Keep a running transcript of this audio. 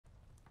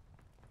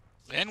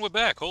And we're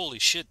back. Holy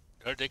shit.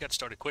 They got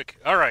started quick.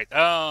 All right.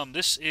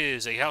 This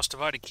is a House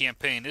Divided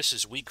campaign. This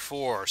is week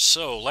 4.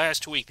 So,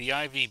 last week the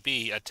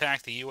IVB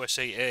attacked the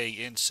USAA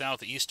in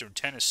southeastern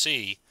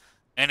Tennessee,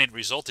 and it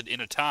resulted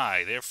in a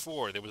tie.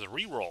 Therefore, there was a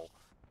reroll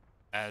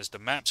as the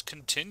maps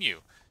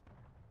continue.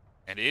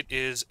 And it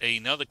is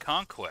another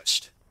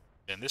conquest.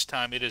 And this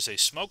time it is a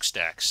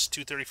Smokestacks.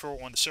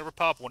 234 on the server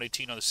pop,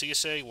 118 on the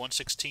CSA,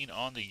 116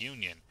 on the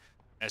Union.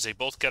 As they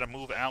both got to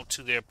move out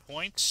to their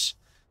points.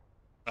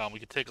 We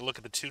can take a look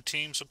at the two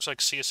teams. Looks like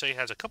CSA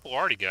has a couple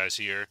Arty guys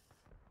here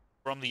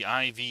from the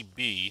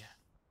IVB.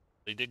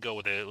 They did go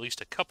with at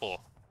least a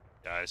couple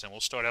guys, and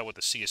we'll start out with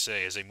the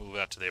CSA as they move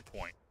out to their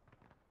point.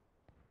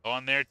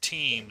 On their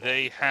team,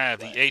 they have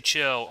the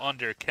HL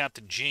under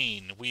Captain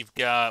Gene. We've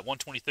got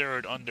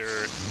 123rd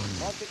under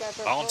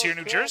Volunteer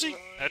New Jersey.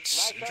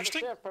 That's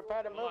interesting.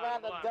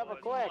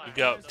 We've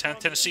got 10th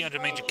Tennessee under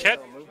Major Kett.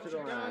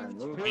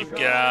 We've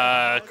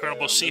got Colonel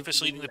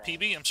Bocephus leading the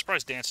PB. I'm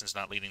surprised Danson's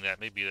not leading that.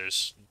 Maybe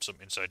there's some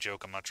inside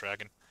joke I'm not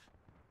tracking.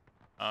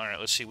 All right,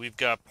 let's see. We've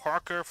got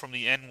Parker from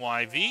the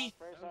NYV.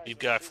 We've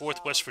got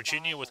 4th West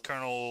Virginia with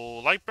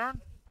Colonel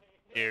Lightburn.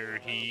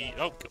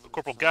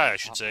 Corporal Guy, I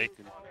should say.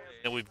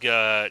 Then we've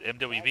got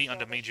MWV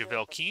under Major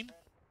Velkeen.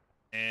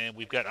 And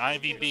we've got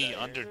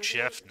IVB under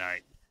Jeff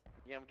Knight.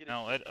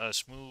 Now let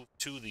us move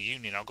to the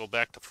Union. I'll go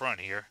back to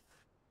front here.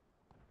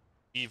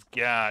 We've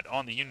got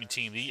on the Union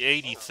team the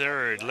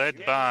 83rd,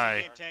 led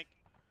by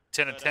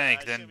Lieutenant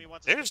Tank. Then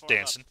there's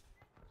Danson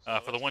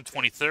for the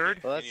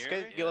 123rd.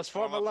 Let's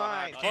form a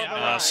line.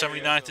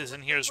 79th is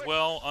in here as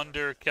well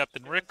under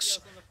Captain Ricks.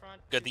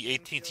 We've got the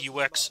 18th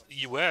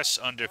US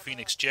under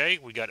Phoenix J.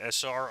 We got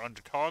SR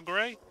under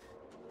Targray.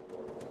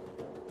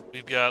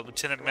 We've got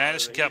Lieutenant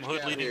Mattis and Captain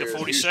Hood leading the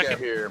 42nd.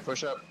 Here.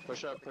 Push up.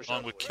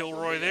 Along with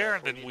Kilroy there.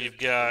 And then we've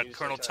got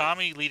Colonel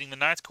Tommy leading the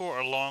 9th Corps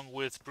along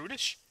with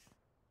Brutish.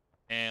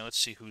 And let's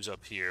see who's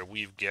up here.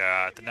 We've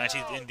got the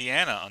 19th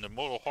Indiana under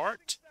Mortal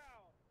Heart.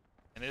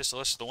 And this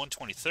is the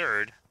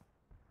 123rd.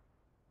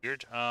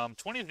 Weird.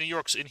 20th New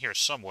York's in here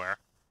somewhere.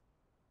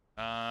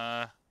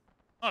 Oh,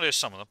 there's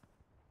some of them.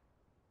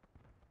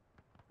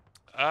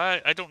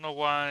 I don't know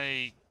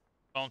why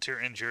Volunteer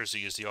in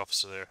Jersey is the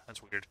officer there.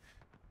 That's weird.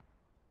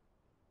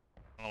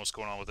 I don't know what's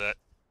going on with that.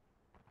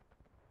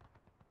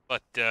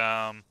 But,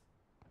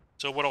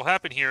 so what'll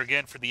happen here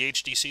again for the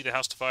HDC, the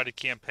House Divided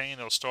campaign,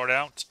 they'll start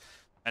out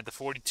at the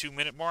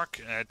 42-minute mark.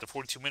 At the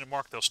 42-minute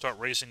mark, they'll start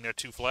raising their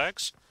 2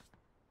 flags.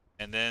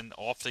 And then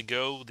off they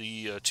go.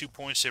 The 2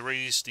 points they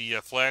raise the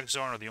flags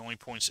on are the only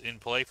points in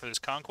play for this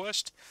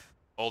conquest.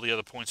 All the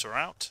other points are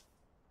out.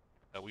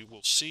 We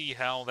will see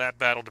how that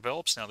battle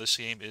develops. Now, this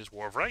game is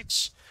War of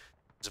Rights.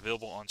 It's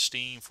available on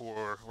Steam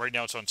for, right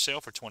now it's on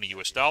sale for $20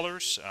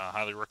 US.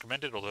 Highly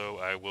recommended, although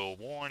I will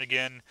warn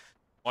again,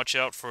 watch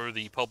out for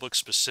the public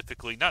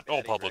specifically, not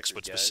all publics,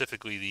 but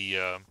specifically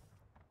the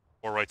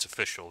War Rights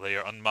official. They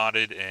are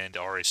unmodded and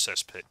are a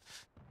cesspit.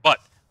 But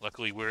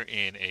luckily we're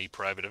in a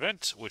private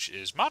event, which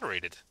is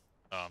moderated,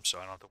 so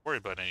I don't have to worry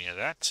about any of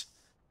that.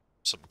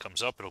 If something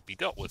comes up, it'll be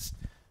dealt with.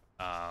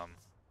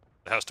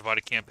 The House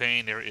Divided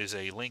campaign, there is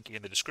a link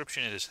in the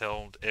description. It is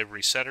held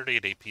every Saturday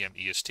at 8 p.m.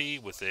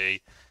 EST with a,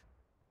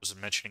 was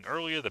mentioning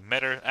earlier, the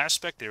meta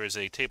aspect. There is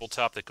a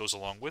tabletop that goes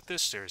along with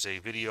this. There's a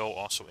video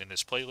also in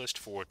this playlist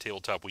for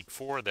Tabletop Week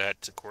 4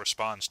 that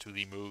corresponds to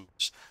the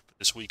moves for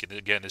this week. And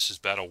again, this is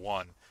Battle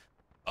 1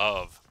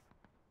 of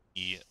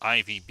the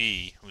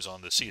IVB, who's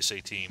on the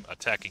CSA team,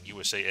 attacking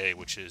USAA,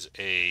 which is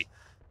a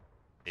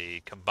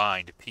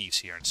combined piece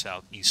here in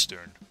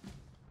southeastern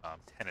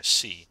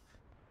Tennessee.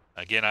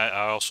 Again, I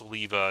also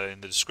leave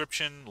in the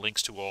description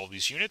links to all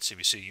these units. If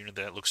you see a unit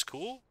that looks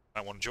cool,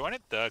 I want to join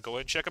it, go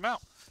ahead and check them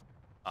out.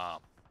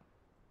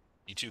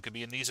 You too can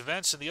be in these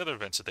events and the other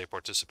events that they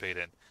participate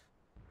in.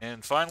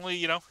 And finally,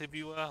 you know, if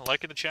you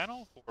liking the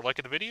channel or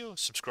liking the video,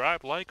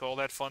 subscribe, like, all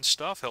that fun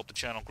stuff. Help the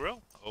channel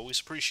grow. Always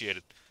appreciate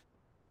it.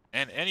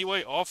 And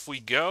anyway, off we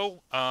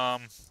go.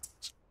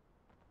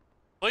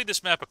 Played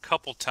this map a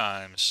couple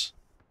times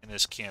in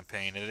this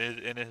campaign, and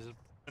it has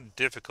been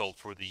difficult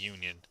for the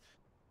Union.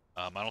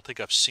 I don't think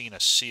I've seen a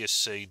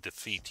CSA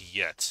defeat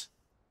yet.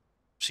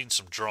 I've seen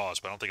some draws,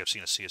 but I don't think I've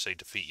seen a CSA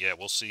defeat yet.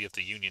 We'll see if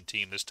the Union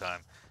team this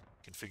time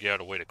can figure out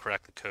a way to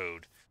crack the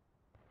code.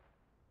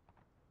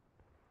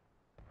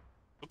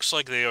 Looks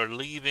like they are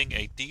leaving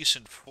a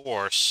decent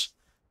force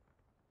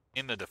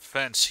in the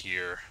defense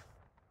here.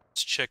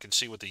 Let's check and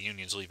see what the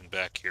Union's leaving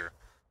back here.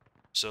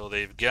 So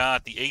they've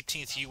got the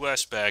 18th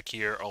US back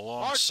here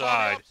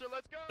alongside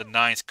the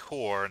 9th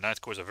Corps. 9th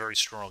Corps is a very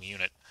strong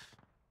unit.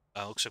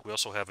 Looks like we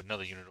also have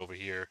another unit over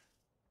here.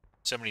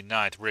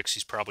 79th, Ricks,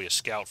 he's probably a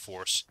scout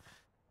force.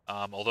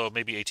 Although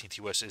maybe 18th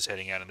US is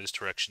heading out in this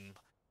direction,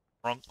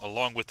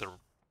 along with the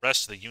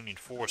rest of the Union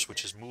force,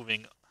 which is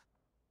moving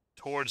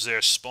towards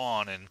their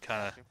spawn and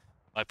kind of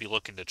might be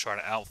looking to try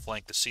to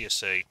outflank the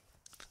CSA.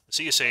 The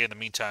CSA, in the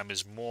meantime,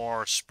 is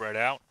more spread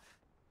out.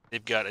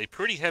 They've got a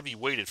pretty heavy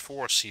weighted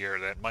force here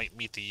that might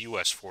meet the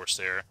US force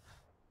there.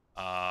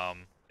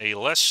 A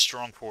less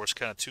strong force,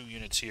 kind of 2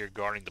 units here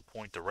guarding the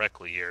point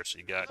directly here. So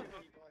you got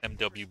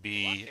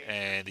MWB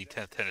and the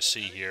 10th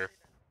Tennessee here.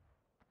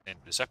 And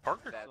is that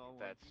Parker?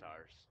 That's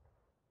ours.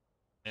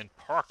 And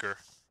Parker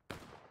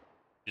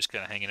just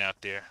kind of hanging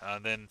out there.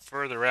 Then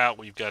further out,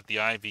 we've got the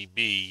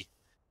IVB.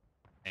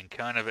 And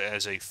kind of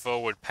as a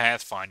forward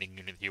pathfinding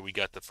unit here, we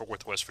got the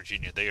 4th West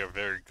Virginia. They are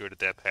very good at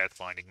that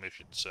pathfinding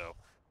mission, so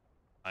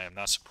I am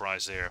not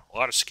surprised there. A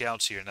lot of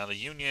scouts here. Now, the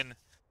Union,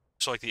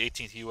 looks like the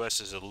 18th U.S.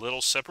 is a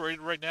little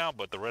separated right now,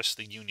 but the rest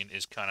of the Union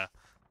is kind of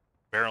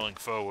barreling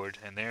forward.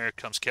 And there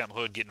comes Captain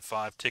Hood getting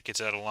 5 tickets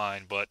out of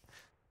line, but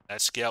that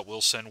scout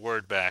will send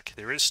word back.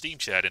 There is Steam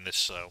Chat in this,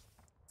 so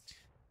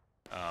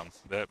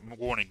that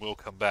warning will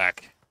come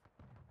back.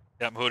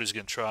 Captain Hood is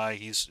going to try.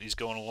 He's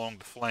going along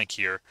the flank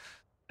here.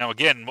 Now,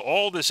 again,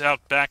 all this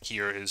out back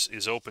here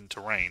is open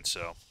terrain,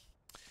 so...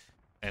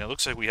 And it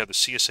looks like we have the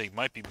CSA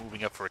might be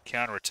moving up for a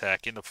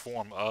counterattack in the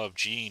form of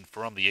Gene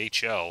from the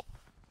HL.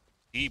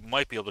 He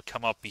might be able to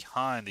come up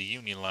behind the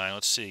Union line.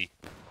 Let's see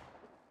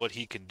what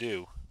he can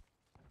do.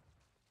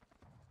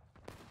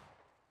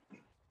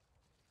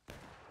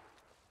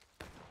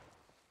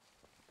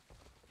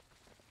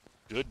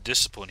 Good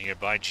discipline here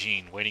by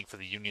Gene, waiting for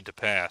the Union to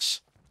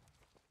pass.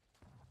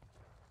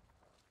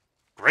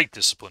 Great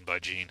discipline by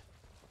Gene.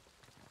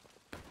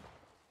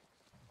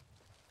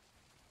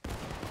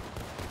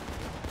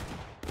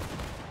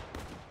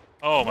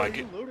 Oh my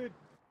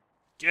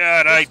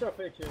God!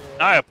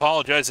 I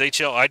apologize,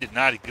 HL. I did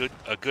not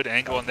a good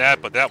angle on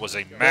that, but that was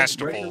a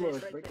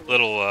masterful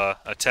little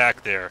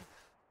attack there.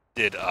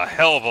 Did a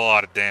hell of a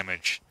lot of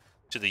damage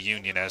to the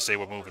Union as they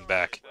were moving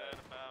back.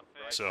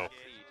 So,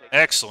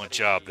 excellent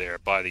job there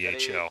by the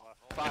HL.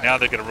 And now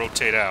they're going to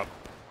rotate out.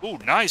 Ooh,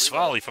 nice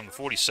volley from the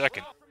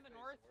 42nd.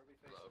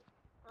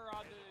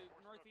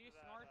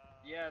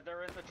 Yeah,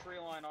 they're in the tree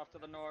line off to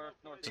the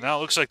northeast. So now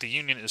it looks like the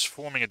Union is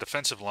forming a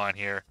defensive line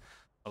here.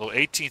 Although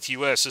 18th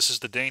U.S., this is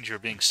the danger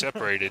of being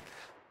separated,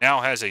 now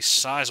has a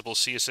sizable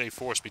CSA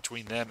force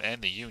between them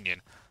and the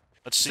Union.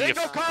 Let's see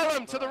Single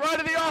column to the right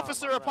of the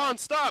officer upon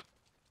stop.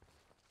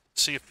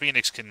 see if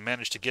Phoenix can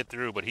manage to get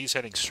through, but he's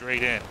heading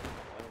straight in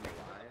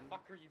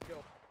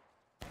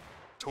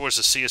towards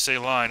the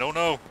CSA line. Oh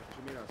no! You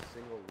mean a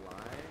single line?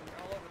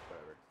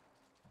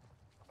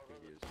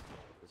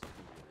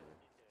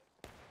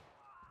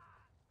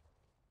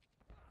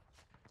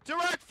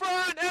 Direct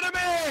front,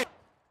 enemy!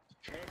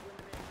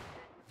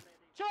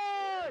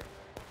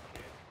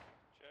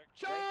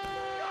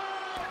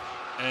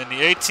 And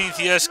the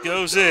 18th yes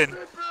goes in.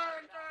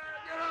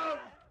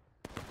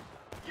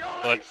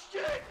 But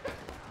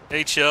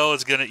HL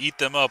is going to eat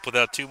them up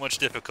without too much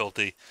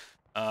difficulty.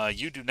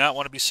 You do not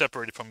want to be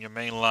separated from your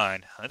main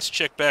line. Let's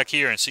check back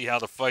here and see how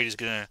the fight is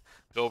going to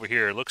go over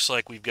here. It looks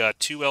like we've got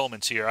 2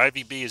 elements here.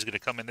 IVB is going to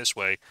come in this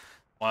way,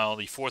 while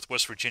the 4th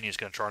West Virginia is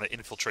going to try to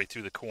infiltrate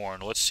through the corn.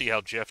 Let's see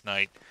how Jeff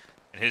Knight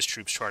and his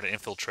troops try to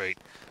infiltrate.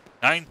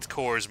 9th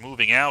Corps is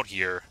moving out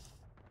here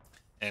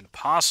and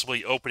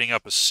possibly opening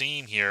up a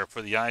seam here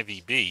for the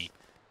IVB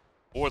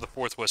or the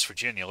 4th West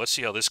Virginia. Let's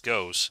see how this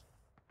goes.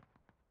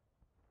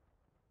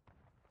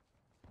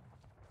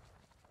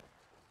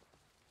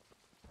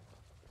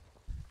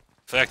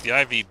 In fact, the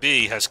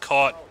IVB has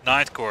caught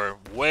 9th Corps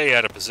way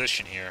out of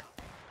position here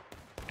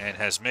and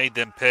has made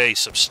them pay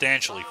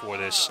substantially for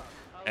this.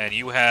 And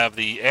you have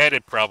the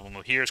added problem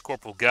of here's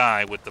Corporal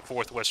Guy with the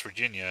 4th West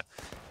Virginia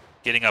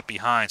getting up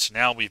behind. So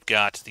now we've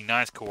got the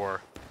 9th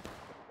Corps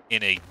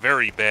in a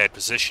very bad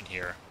position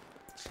here.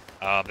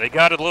 They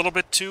got a little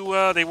bit too,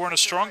 they were in a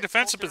strong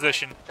defensive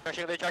position,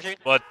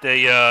 but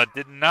they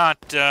did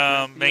not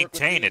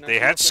maintain it. They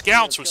had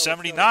scouts with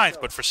 79th,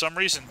 but for some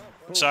reason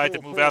decided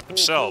to move out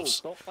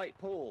themselves. Don't fight,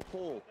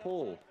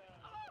 pull.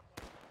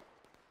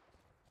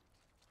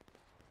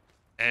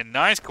 And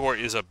 9th Corps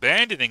is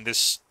abandoning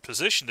this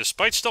position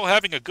despite still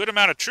having a good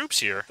amount of troops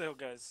here.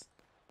 Guys.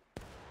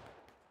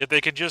 If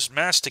they can just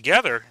mass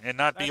together and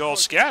not be all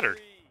scattered.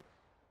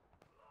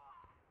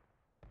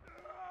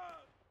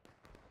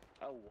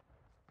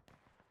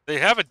 They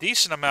have a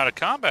decent amount of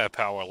combat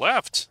power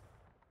left.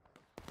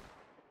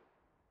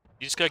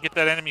 You just gotta get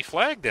that enemy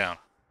flag down.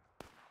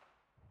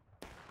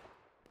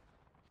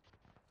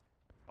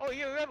 Oh,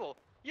 you rebel!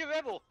 You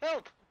rebel!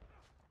 Help!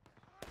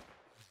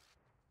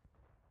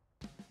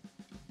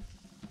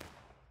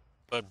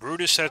 But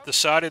Brutus has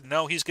decided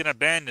no, he's going to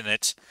abandon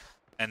it,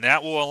 and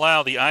that will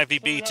allow the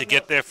IVB to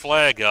get their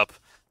flag up.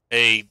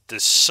 A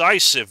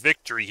decisive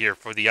victory here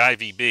for the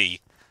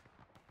IVB,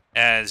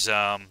 as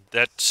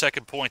that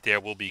second point there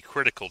will be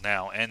critical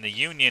now. And the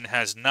Union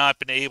has not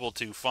been able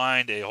to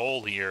find a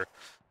hole here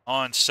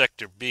on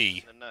Sector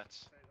B.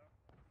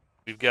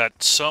 We've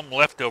got some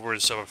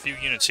leftovers of a few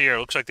units here. It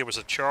looks like there was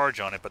a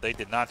charge on it, but they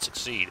did not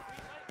succeed.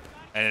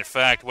 And in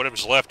fact,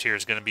 whatever's left here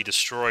is going to be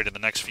destroyed in the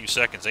next few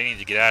seconds. They need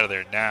to get out of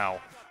there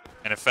now.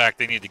 And in fact,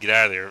 they need to get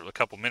out of there a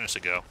couple minutes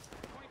ago.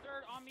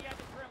 23rd, on me at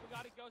the trim. We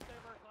gotta go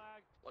save our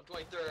flag.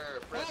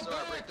 123rd, press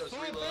R, break those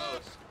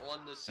reloads. On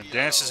the CO. And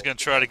Dance is going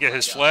to try to get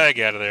his flag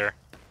out of there.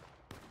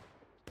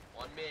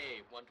 On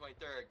me,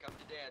 123rd, come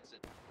to dancing.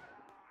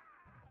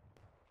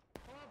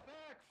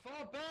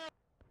 Fall back!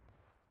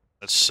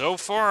 But so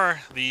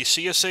far, the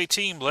CSA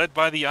team led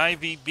by the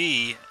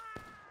IVB,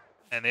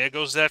 and there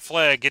goes that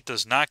flag. It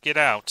does not get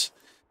out.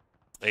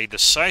 A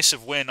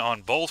decisive win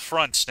on both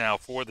fronts now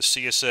for the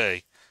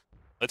CSA.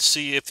 Let's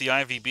see if the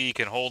IVB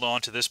can hold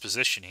on to this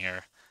position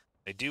here.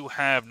 They do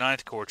have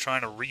 9th Corps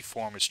trying to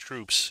reform its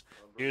troops.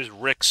 Here's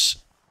Rix.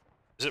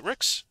 Is it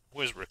Rix?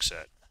 Where's Rix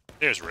at?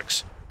 There's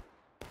Rix.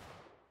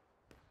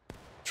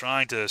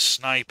 Trying to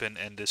snipe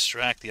and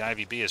distract the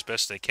IVB as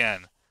best they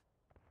can.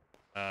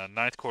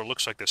 9th Corps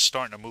looks like they're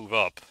starting to move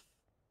up.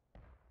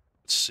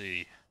 Let's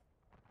see.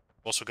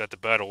 Also got the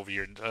battle over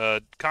here.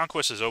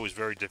 Conquest is always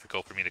very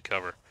difficult for me to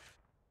cover.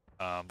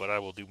 But I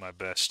will do my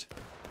best.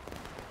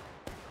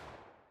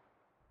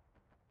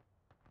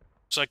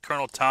 Looks like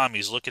Colonel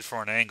Tommy's looking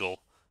for an angle.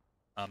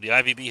 The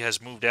IVB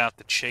has moved out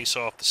to chase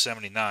off the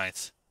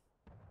 79th.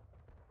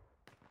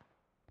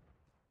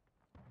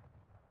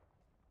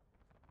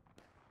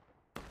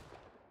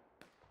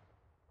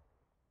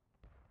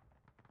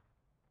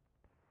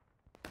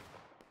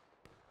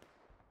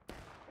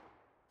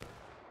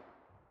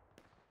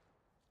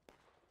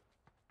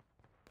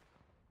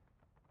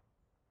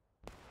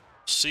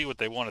 See what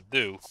they want to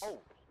do.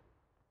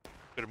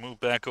 Gonna move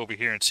back over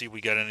here and see if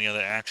we got any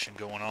other action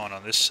going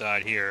on this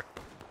side here.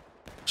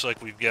 Looks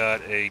like we've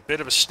got a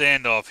bit of a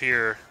standoff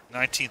here.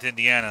 19th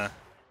Indiana,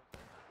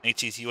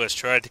 18th US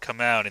tried to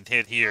come out and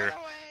hit here.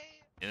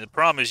 And the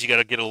problem is you got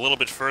to get a little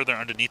bit further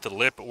underneath the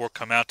lip or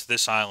come out to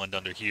this island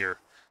under here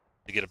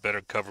to get a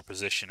better cover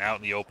position. Out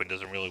in the open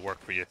doesn't really work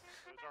for you.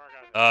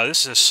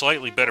 This is a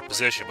slightly better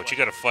position, but you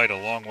got to fight a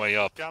long way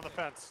up. Down the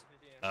fence.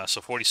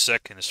 So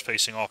 42nd is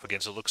facing off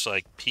against, it looks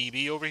like,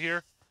 PB over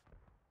here.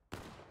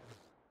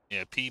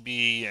 Yeah,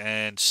 PB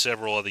and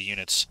several other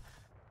units.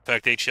 In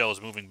fact, HL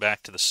is moving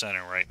back to the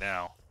center right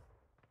now.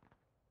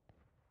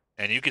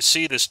 And you can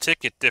see this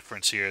ticket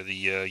difference here. The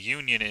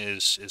Union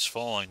is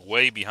falling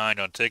way behind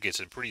on tickets,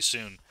 and pretty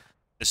soon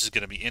this is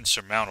going to be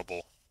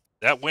insurmountable.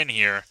 That win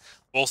here,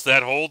 both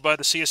that hold by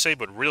the CSA,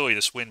 but really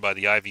this win by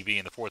the IVB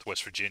in the 4th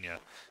West Virginia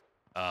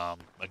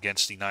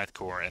against the 9th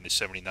Corps and the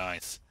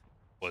 79th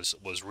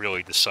was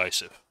really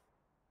decisive.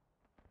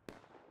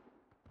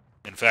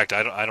 In fact,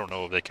 I don't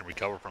know if they can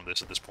recover from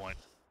this at this point.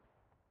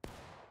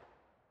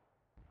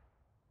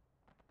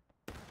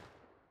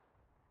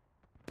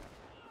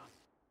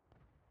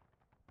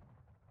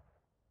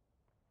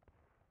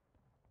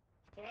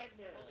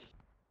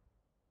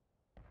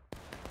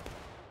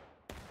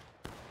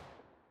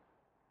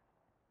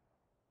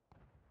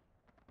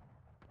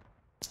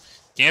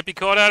 Can't be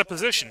caught out of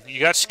position. You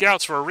got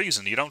scouts for a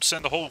reason. You don't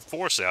send the whole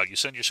force out. You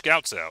send your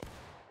scouts out.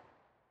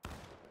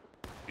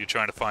 You're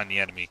trying to find the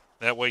enemy.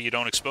 That way you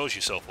don't expose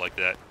yourself like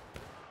that.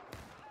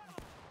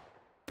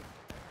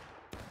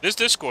 This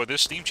Discord,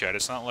 this Steam chat,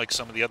 it's not like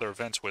some of the other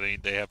events where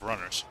they have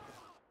runners.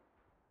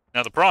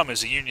 Now the problem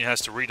is the Union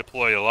has to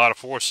redeploy a lot of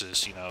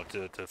forces, you know,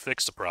 to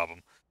fix the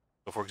problem.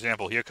 So for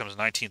example, here comes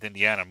 19th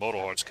Indiana,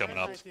 Motorhead's coming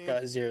up.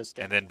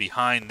 And then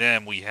behind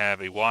them we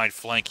have a wide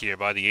flank here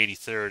by the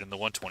 83rd and the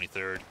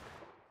 123rd.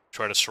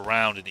 Try to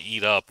surround and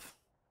eat up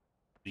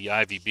the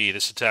IVB.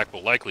 This attack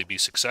will likely be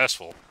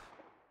successful,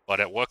 but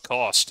at what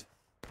cost?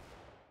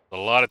 A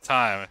lot of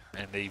time,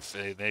 and they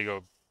are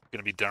going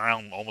to be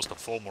down almost a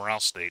full morale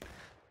state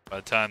by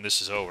the time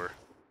this is over.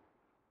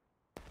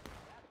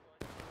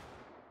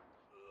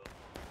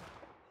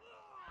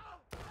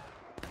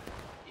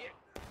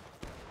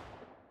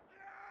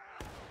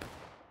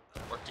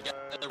 Work together,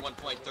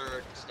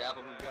 1.3rd. Stab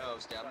them and go.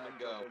 Stab them and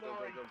go.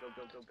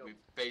 We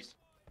face.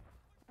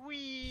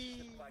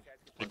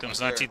 Here comes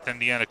 19th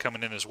Indiana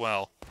coming in as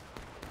well,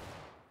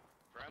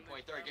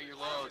 1.3rd, get your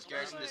loads.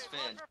 Garrison this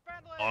fin.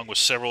 along with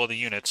several other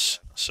units.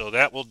 So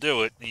that will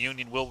do it. The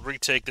Union will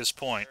retake this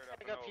point.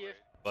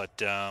 But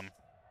They're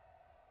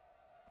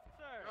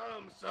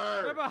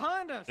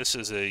behind us. this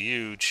is a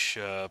huge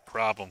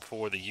problem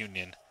for the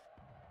Union.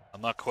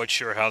 I'm not quite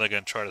sure how they're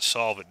going to try to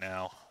solve it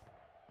now.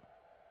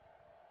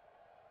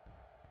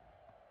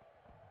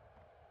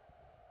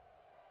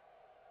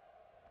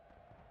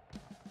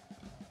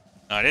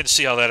 I didn't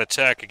see how that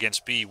attack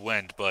against B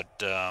went,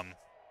 but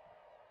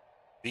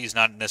B's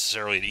not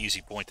necessarily an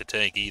easy point to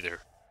take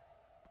either.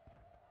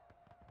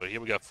 But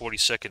here we got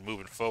 42nd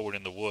moving forward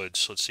in the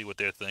woods. Let's see what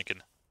they're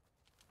thinking.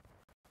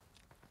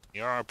 We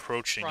are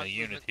approaching a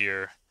unit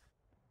here.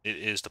 It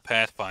is the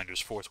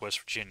Pathfinders, 4th West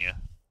Virginia.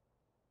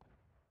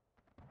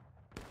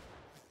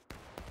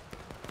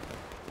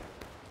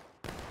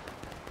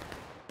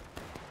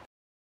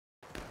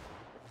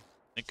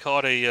 They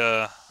caught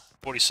a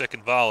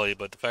 42nd volley,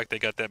 but the fact they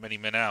got that many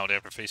men out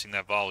after facing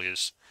that volley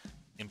is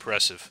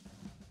impressive.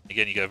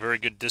 Again, you got very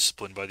good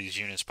discipline by these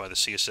units, by the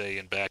CSA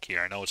and back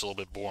here. I know it's a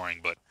little bit boring,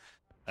 but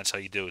that's how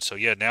you do it. So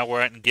yeah, now we're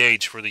at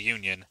engage for the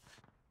Union,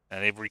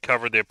 and they've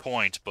recovered their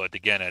point, but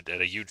again, at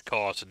a huge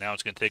cost, and now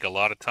it's going to take a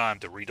lot of time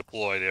to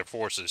redeploy their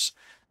forces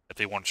if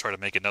they want to try to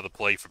make another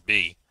play for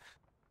B.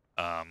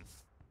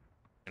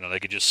 You know, they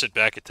could just sit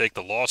back and take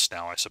the loss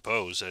now, I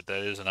suppose. That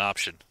is an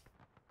option.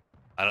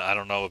 I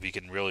don't know if you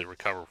can really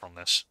recover from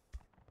this.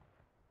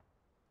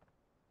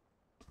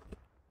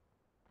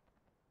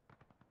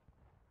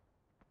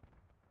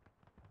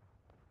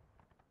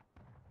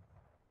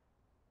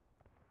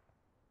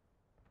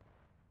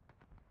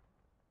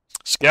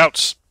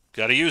 Scouts,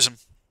 gotta use them.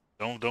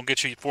 Don't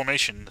get your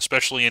formation,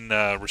 especially in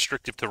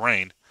restrictive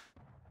terrain,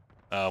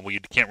 where you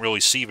can't really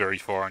see very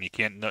far and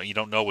you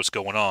don't know what's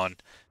going on.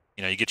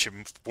 You know, you get your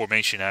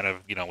formation out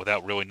of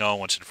without really knowing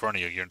what's in front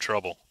of you, you're in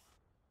trouble.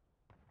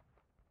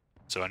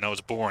 So I know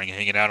it's boring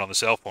hanging out on the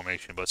cell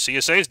formation, but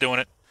CSA's doing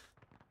it,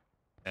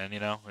 and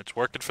it's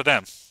working for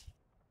them. So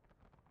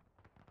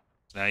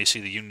now you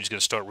see the Union's going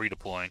to start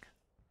redeploying.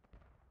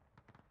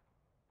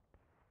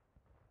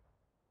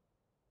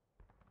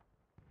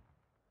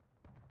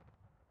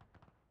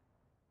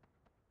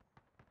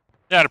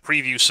 Now to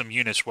preview some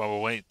units while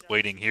we're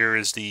waiting, here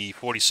is the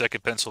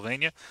 42nd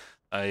Pennsylvania,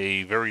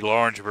 a very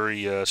large,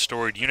 very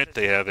storied unit.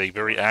 They have a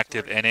very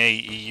active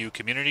NA-EU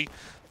community,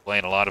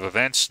 playing a lot of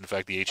events. In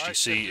fact, the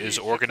HGC is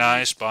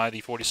organized by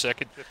the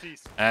 42nd,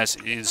 as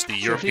is the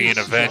European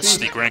events,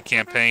 the Grand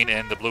Campaign,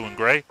 and the Blue and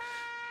Gray.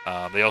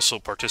 They also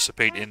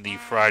participate in the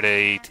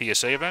Friday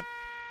TSA event.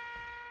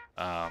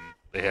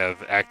 They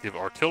have active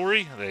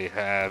artillery. They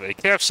have a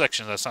CAV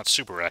section that's not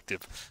super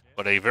active,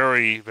 but a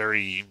very,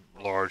 very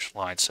large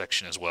line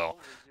section as well.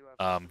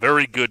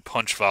 Very good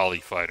punch volley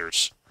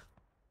fighters.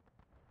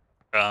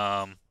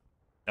 Now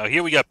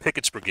here we got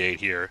Pickett's Brigade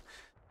here,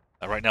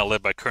 right now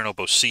led by Colonel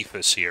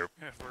Bocephus here.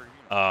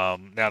 Now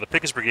the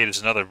Pickett's Brigade is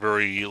another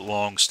very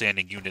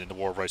long-standing unit in the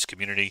war rights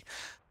community.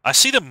 I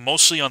see them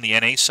mostly on the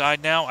NA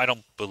side now. I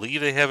don't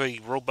believe they have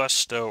a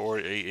robust or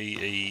a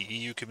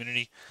EU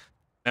community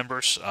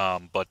members,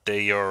 but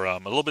they are a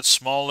little bit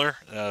smaller,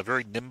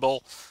 very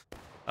nimble.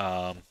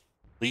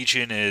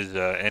 Legion is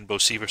and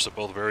Bocephus are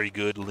both very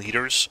good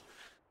leaders.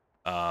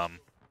 But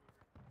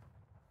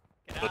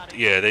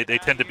yeah, they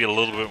tend to be a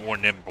little bit more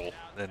nimble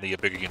than the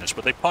bigger units,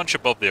 but they punch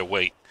above their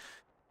weight.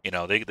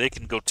 They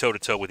can go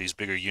toe-to-toe with these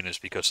bigger units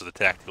because of the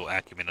tactical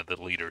acumen of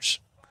the leaders.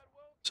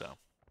 So,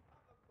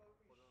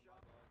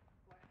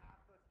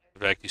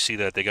 in fact, you see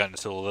that they got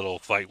into a little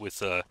fight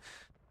with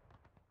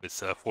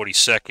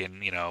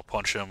 42nd,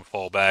 punch him,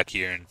 fall back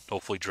here, and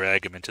hopefully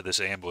drag him into this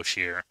ambush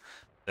here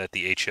that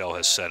the HL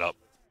has set up.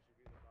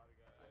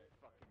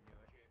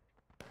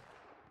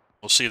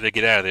 We'll see if they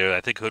get out of there.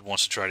 I think Hood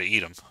wants to try to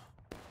eat him.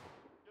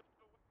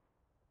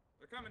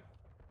 They're coming.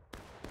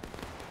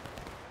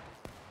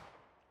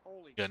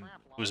 Again,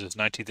 who's this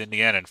 19th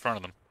Indiana in front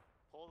of them?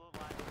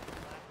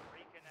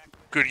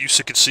 Good use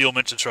of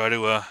concealment to try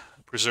to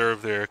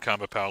preserve their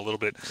combat power a little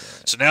bit.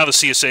 So now the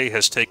CSA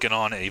has taken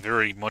on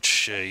a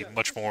much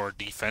more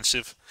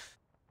defensive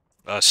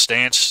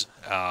stance.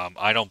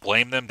 I don't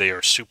blame them. They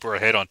are super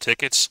ahead on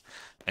tickets,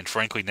 and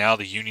frankly, now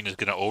the Union is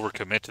going to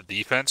overcommit to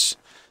defense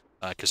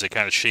because they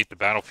kind of shaped the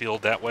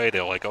battlefield that way.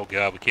 They're like, oh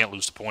god, we can't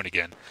lose the point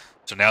again.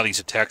 So now these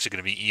attacks are going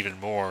to be even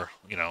more,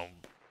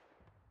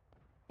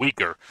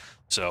 weaker.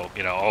 So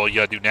all you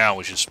got to do now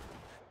is just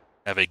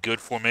have a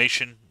good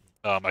formation.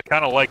 I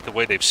kind of like the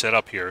way they've set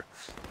up here.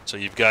 So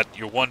you've got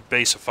your one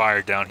base of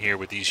fire down here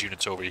with these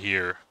units over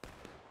here.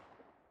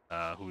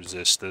 Who's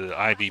this? The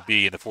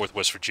IVB and the 4th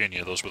West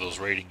Virginia. Those were those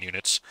raiding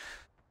units.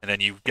 And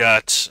then you've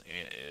got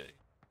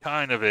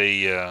kind of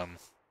a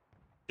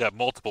got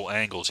multiple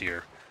angles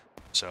here.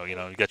 So you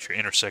got your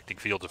intersecting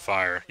fields of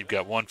fire. You've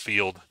got one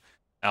field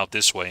out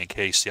this way in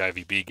case the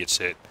IVB gets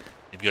hit.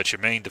 You've got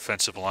your main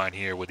defensive line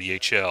here with the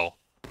HL,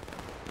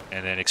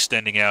 and then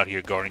extending out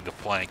here guarding the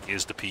flank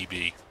is the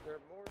PB.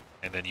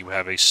 And then you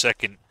have a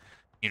second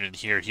unit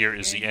here. Here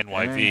is the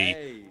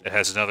NYV that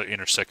has another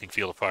intersecting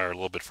field of fire a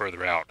little bit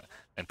further out.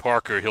 And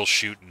Parker, he'll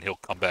shoot and he'll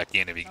come back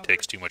in if he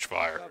takes too much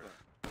fire.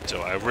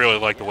 So I really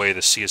like the way the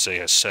CSA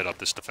has set up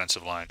this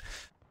defensive line.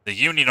 The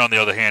Union, on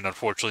the other hand,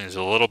 unfortunately, is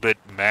a little bit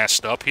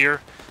massed up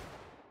here.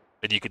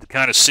 And you can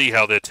kind of see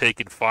how they're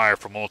taking fire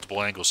from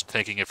multiple angles.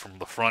 They're taking it from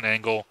the front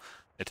angle,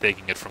 they're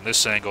taking it from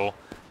this angle,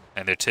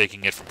 and they're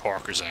taking it from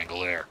Parker's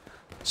angle there.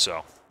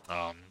 So,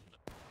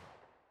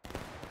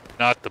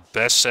 not the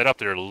best setup.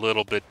 They're a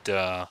little bit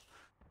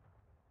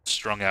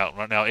strung out.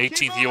 Right now,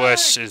 18th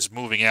U.S. is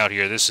moving out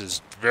here. This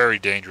is very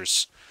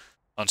dangerous,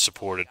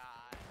 unsupported.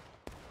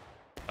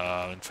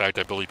 In fact,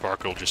 I believe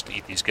Parker will just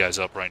eat these guys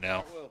up right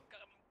now.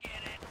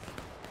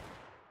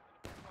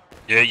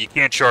 Yeah, you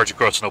can't charge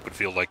across an open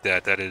field like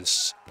that. That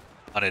is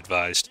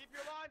unadvised.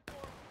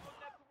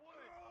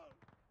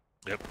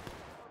 Yep.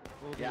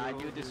 Yeah, I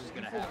knew this was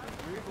gonna happen.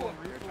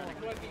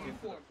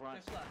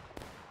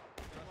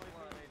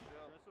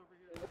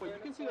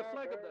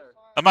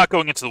 I'm not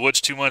going into the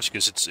woods too much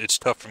because it's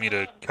tough for me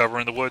to cover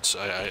in the woods.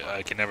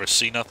 I can never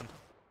see nothing.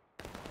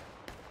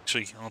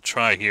 Actually, I'll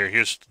try here.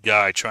 Here's the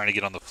guy trying to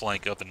get on the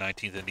flank of the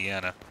 19th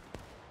Indiana.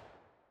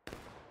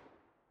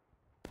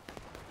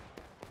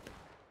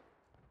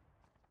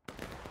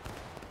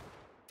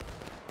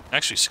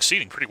 Actually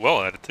succeeding pretty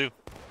well at it, too.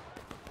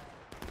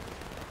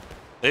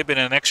 They've been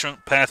an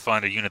excellent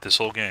Pathfinder unit this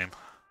whole game.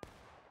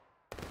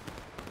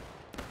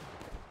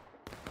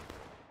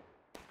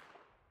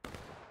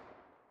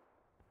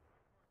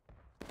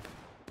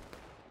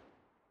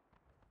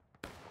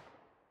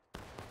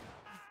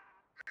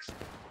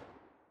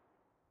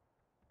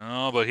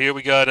 Oh, but here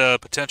we got a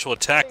potential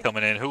attack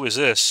coming in. Who is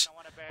this?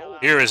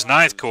 Here is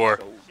 9th Corps.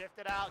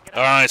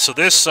 All right, so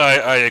this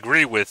I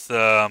agree with.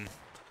 The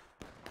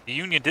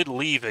Union did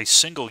leave a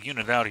single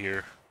unit out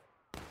here.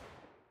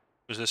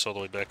 Who's this all the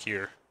way back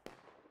here?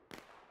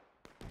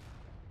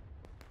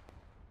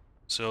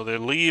 So they're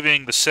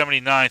leaving the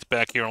 79th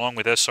back here along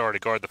with SR to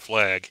guard the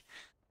flag.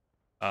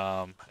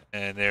 And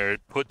they're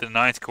putting the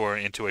 9th Corps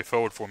into a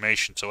forward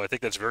formation, so I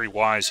think that's very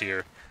wise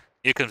here.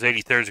 Here comes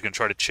 83rd, who can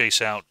try to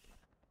chase out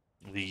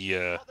the...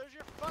 Oh, there's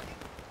your fucking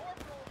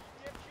corporal,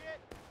 dipshit!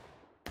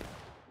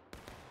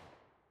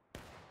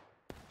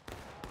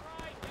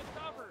 Right, get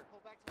covered!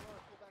 Pull back to lower,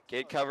 pull back to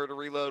Gate cover to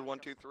reload, 1,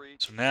 2, 3.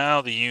 So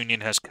now the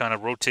Union has kind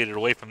of rotated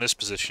away from this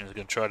position. Is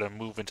going to try to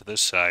move into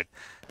this side.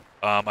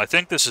 I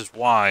think this is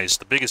wise.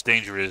 The biggest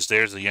danger is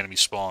there's the enemy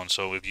spawn,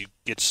 so if you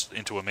get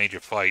into a major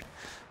fight,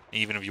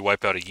 even if you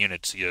wipe out a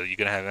unit, you're going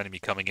to have enemy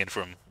coming in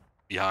from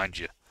behind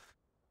you.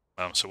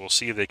 So we'll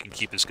see if they can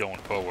keep this going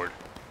forward.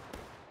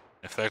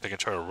 In fact, I can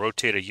try to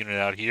rotate a unit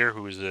out here.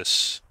 Who is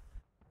this?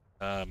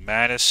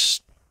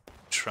 Mattis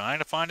trying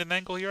to find an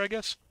angle here, I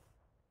guess?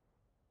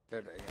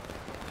 They're-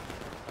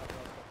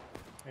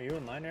 Are you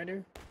in line right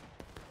here?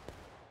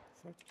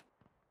 Fuck.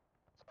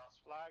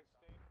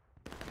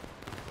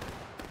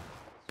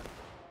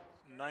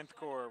 Ninth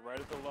Corps, right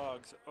at the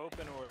logs.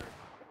 Open order.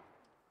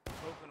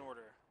 Open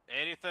order.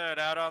 83rd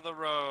out on the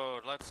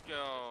road. Let's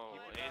go.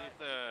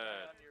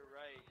 83rd.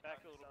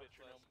 Back a little bit,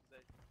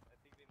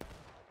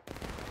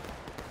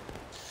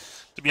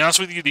 To be honest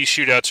with you, these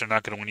shootouts are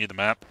not going to win you the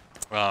map.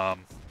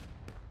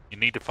 You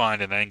need to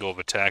find an angle of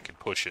attack and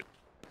push it.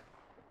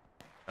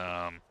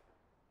 You're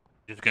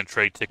just going to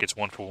trade tickets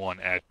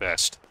 1-for-1 at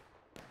best.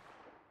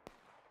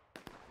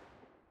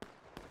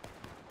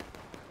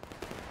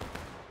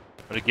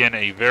 But again,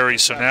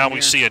 so now we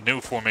see a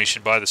new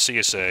formation by the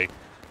CSA.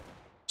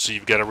 So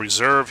you've got a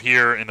reserve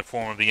here in the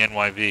form of the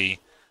NYV,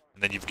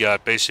 and then you've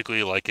got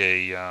basically like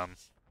a,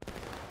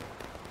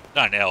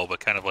 not an L, but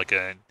kind of like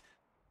a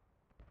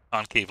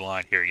concave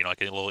line here, you know,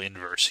 like a little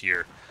inverse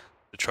here,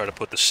 to try to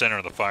put the center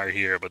of the fire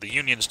here. But the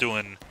Union's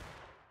doing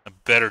a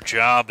better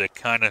job. They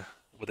kind of,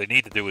 what they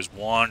need to do is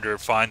wander,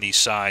 find these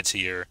sides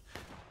here,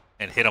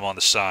 and hit them on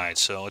the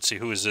sides. So let's see,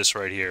 who is this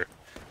right here?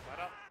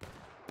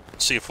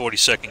 Let's see if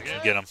 42nd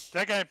can get him.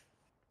 Take aim.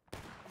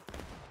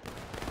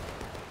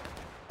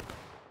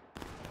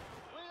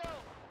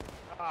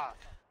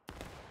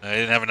 I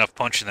didn't have enough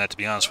punch in that, to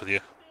be honest with you.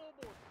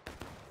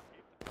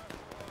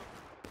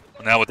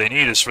 Now what they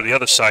need is for the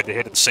other side to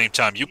hit at the same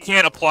time. You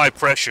can't apply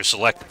pressure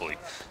selectively.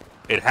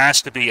 It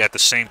has to be at the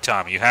same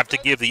time. You have to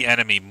give the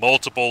enemy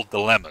multiple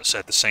dilemmas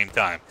at the same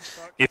time.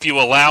 If you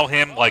allow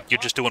him, like you're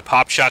just doing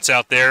pop shots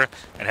out there,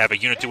 and have a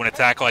unit do an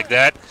attack like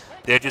that,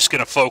 they're just going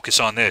to focus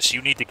on this.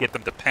 You need to get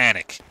them to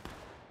panic.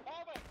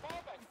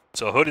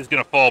 So Hood is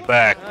going to fall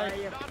back.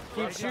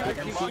 You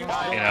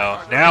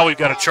know, now we've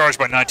got a charge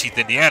by 19th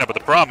Indiana, but the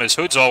problem is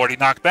Hood's already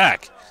knocked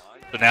back.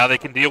 So now they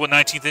can deal with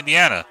 19th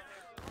Indiana.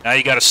 Now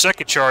you got a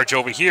second charge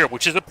over here,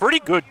 which is a pretty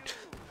good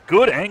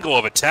angle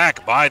of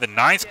attack by the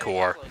 9th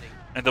Corps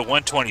and the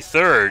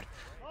 123rd.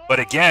 But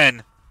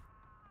again,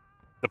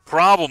 the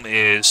problem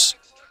is,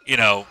 you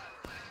know,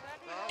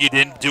 you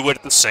didn't do it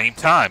at the same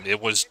time. It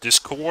was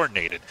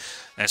discoordinated.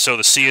 And so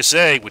the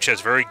CSA, which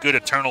has very good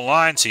internal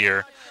lines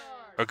here,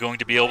 are going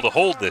to be able to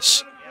hold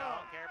this.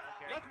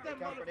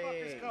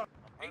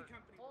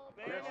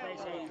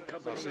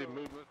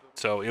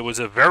 So it was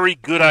a very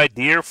good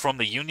idea from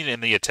the Union in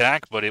the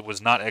attack, but it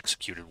was not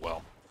executed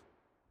well.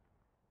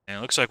 And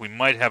it looks like we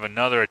might have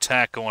another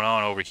attack going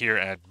on over here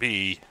at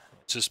B.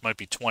 This might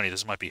be 20.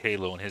 This might be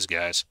Halo and his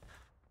guys.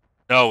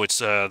 No, it's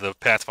the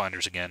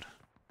Pathfinders again.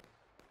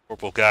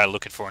 Corporal Guy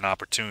looking for an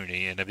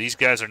opportunity. And if these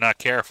guys are not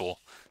careful,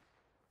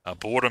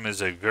 boredom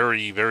is a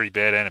very, very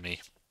bad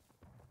enemy.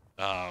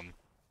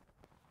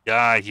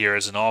 Guy here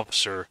as an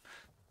officer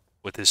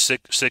with his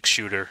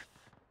six-shooter,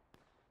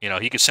 you know,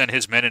 he could send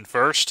his men in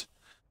first,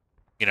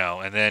 you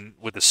know, and then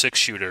with the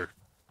six-shooter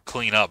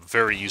clean up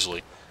very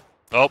easily.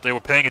 Oh, they were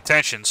paying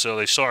attention, so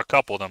they saw a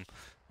couple of them.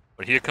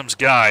 But here comes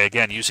Guy,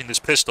 again, using this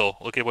pistol.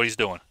 Look at what he's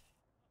doing.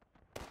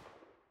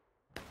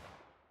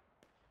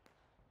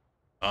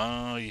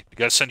 You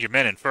got to send your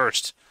men in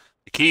first.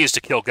 The key is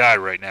to kill Guy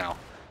right now.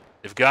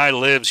 If Guy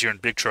lives, you're in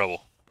big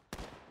trouble.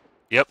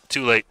 Yep,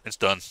 too late. It's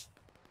done.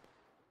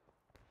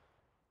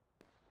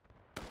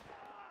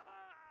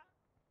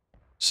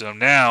 So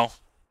now,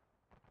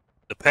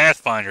 the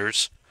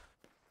Pathfinders,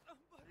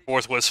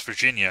 4th West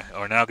Virginia,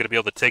 are now going to be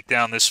able to take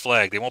down this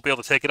flag. They won't be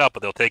able to take it up,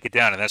 but they'll take it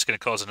down, and that's going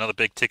to cause another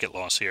big ticket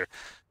loss here.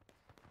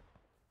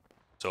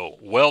 So,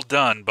 well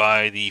done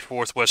by the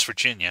 4th West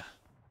Virginia.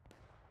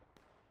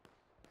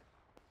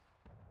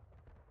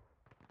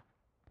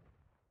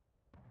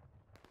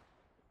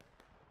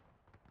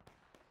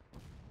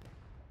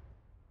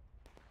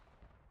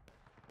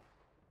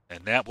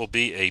 And that will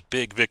be a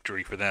big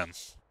victory for them.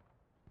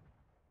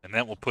 And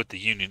that will put the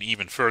Union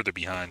even further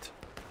behind.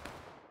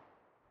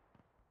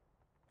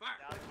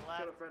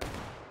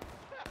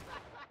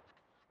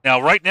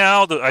 Now, right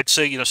now, I'd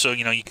say, you know, so,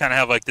 you know, you kind of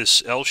have like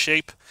this L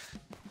shape.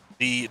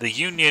 The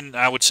Union,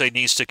 I would say,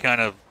 needs to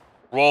kind of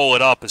roll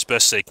it up as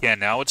best they can.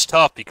 Now, it's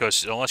tough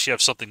because unless you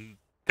have something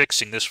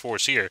fixing this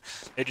force here,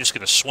 they're just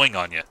going to swing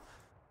on you.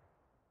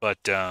 But,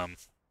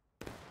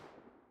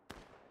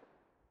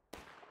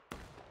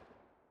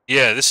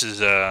 yeah, this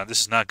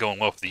is not going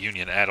well for the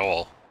Union at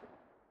all.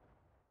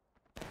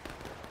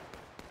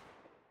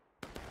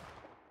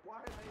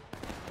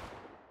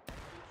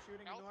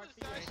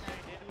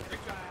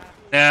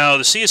 Now,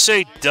 the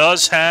CSA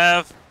does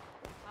have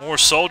more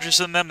soldiers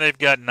than them. They've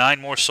got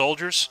 9 more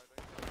soldiers.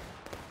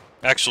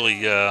 Actually,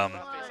 yeah,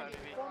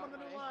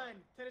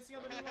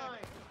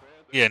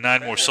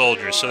 9 more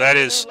soldiers. So that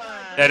is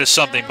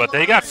something. But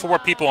they got 4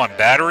 people on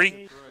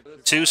battery,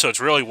 too. So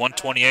it's really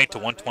 128 to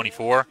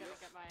 124.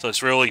 So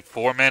it's really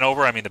 4 men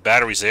over. I mean, the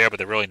battery's there, but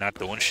they're really not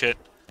doing shit.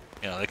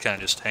 You know, they're kind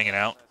of just hanging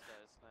out.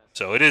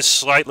 So it is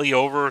slightly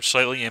over,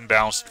 slightly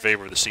imbalanced in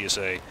favor of the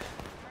CSA.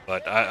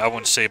 But I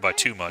wouldn't say by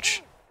too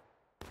much.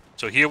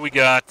 So here we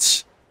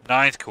got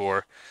 9th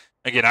Corps.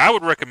 Again, I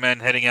would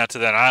recommend heading out to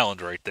that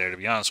island right there, to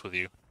be honest with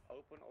you.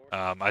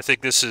 I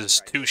think this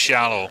is too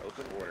shallow.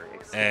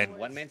 And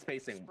one man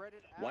spacing.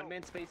 One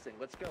man spacing.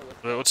 Let's go.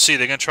 Let's see.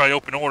 They're going to try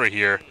open order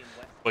here.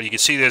 But you can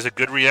see there's a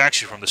good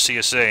reaction from the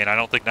CSA, and I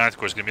don't think 9th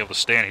Corps is going to be able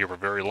to stand here for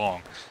very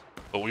long.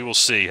 But we will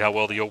see how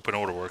well the open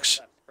order works.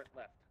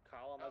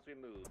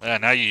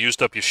 Now you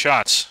used up your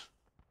shots.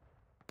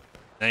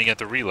 Now you got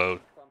the reload.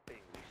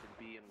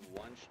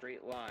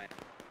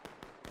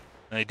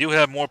 And they do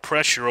have more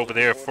pressure over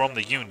there from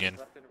the Union.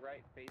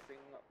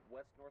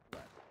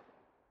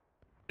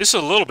 This is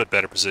a little bit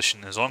better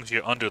position as long as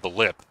you're under the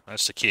lip.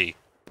 That's the key.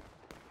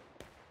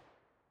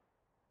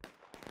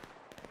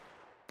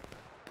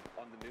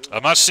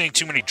 I'm not seeing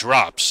too many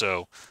drops,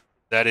 so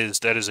that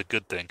is a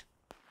good thing.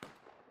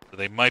 So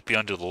they might be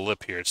under the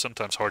lip here. It's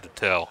sometimes hard to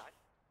tell.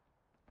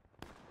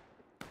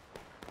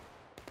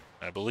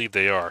 I believe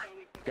they are.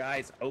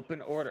 Guys,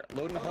 open order.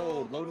 Load and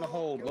hold. Load and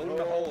hold. Load and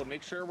hold.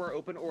 Make sure we're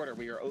open order.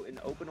 We are in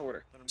open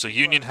order. So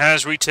Union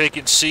has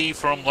retaken C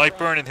from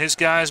Lightburn and his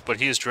guys, but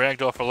he has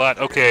dragged off a lot.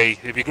 Okay,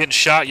 if you're getting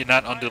shot, you're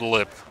not under the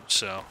lip.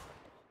 So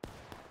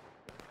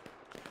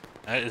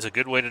that is a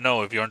good way to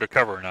know if you're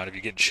undercover or not, if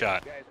you're getting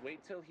shot. Guys,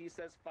 wait till he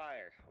says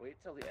fire. Wait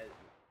till the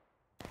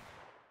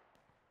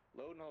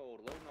load and hold.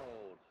 Load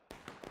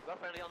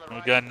and hold.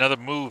 We got another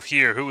move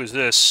here. Who is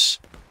this?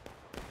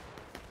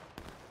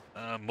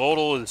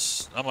 Modal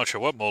is... I'm not sure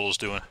what Modal's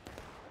doing.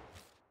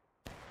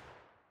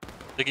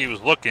 I think he was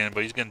looking,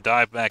 but he's going to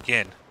dive back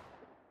in.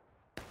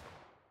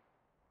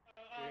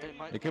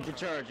 They could be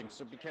charging,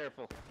 so be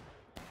careful.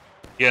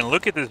 Yeah, and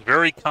look at this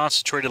very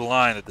concentrated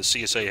line that the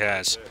CSA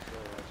has.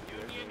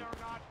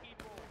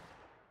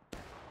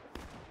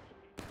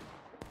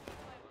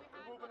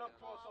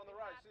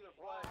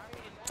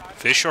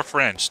 Fish are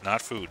friends,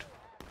 not food.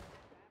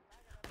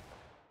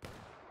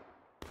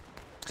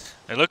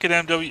 And look at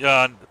MW,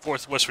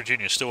 4th West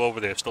Virginia, still over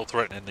there, still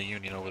threatening the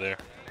Union over there.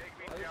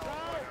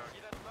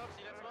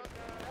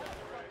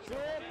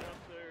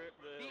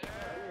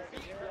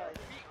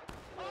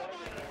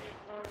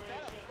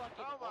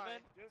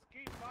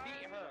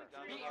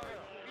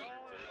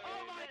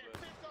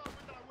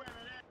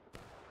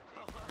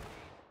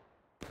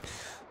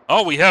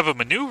 Oh, we have a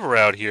maneuver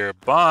out here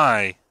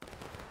by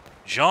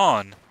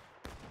Jean,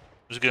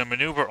 who's going to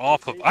maneuver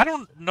off of... I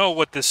don't know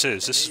what this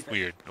is. This is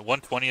weird. The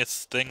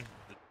 120th thing?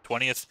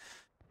 20th?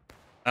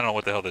 I don't know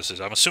what the hell this is.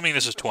 I'm assuming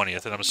this is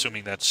 20th, and I'm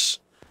assuming that's...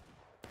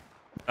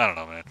 I don't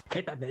know, man.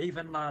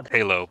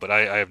 Halo, but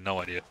I have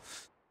no idea.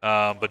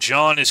 But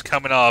John is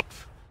coming up,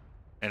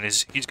 and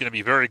he's going to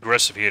be very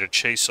aggressive here to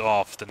chase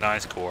off the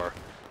 9th Corps.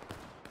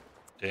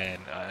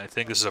 And I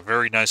think this is a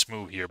very nice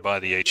move here by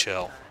the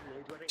HL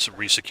to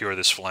resecure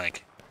this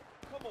flank.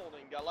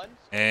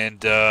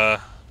 And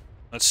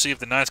let's see if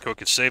the 9th Corps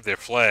can save their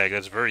flag.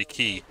 That's very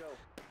key.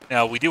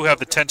 Now, we do have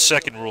the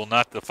 10-second rule,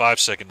 not the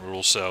 5-second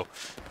rule, so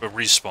for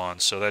respawn,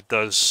 so that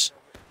does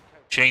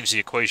change the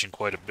equation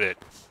quite a bit.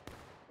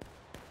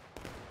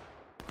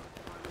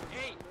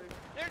 Hey,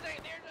 there's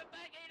a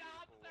back-aid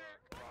officer!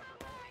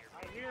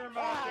 I hear him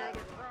out there,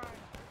 they're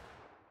crying.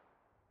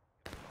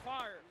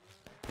 Fire!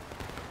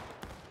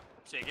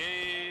 Take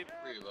aim.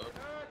 Reload.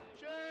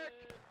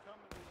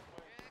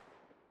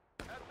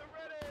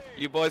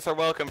 You boys are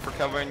welcome for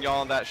covering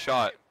y'all in that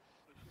shot.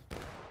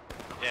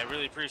 Yeah,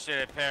 really appreciate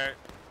it, Parrot.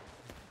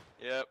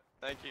 Yep,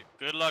 thank you.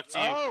 Good luck to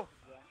you.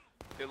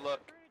 Good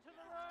luck.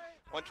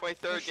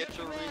 123rd, get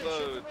your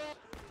reload.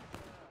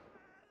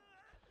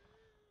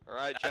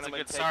 Alright, That's a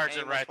gentlemen, good take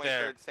sergeant aim, right 123rd,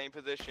 there. Same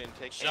position.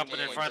 Take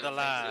Jumping aim, in front of the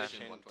line.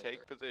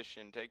 Take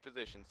position, take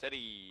position.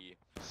 Steady.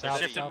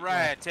 Shifting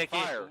right. Take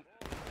Fire. it.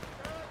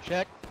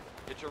 Check.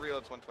 Get your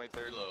reloads,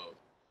 123rd. Reload.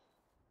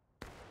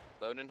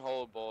 Load and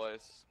hold,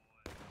 boys.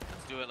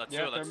 Let's do it. Let's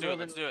do it. Let's do it.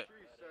 Let's do it.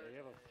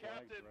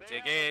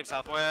 Take aim.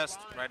 Southwest.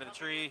 Right of the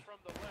tree.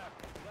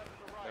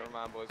 Never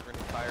mind, boys. We're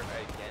gonna fire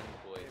again,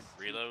 boys.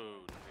 Reload.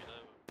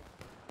 Reload.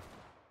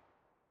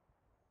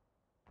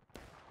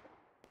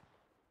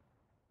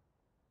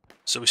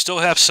 So we still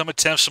have some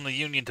attempts from the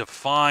Union to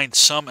find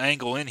some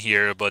angle in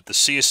here, but the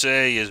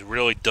CSA is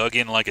really dug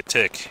in like a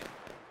tick.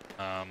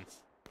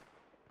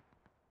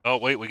 Oh,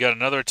 wait, we got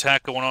another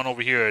attack going on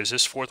over here. Is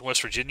this 4th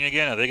West Virginia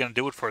again? Are they going to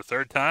do it for a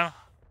 3rd time?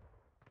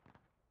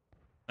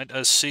 Let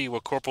us see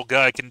what Corporal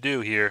Guy can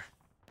do here.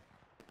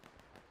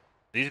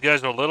 These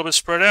guys are a little bit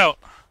spread out.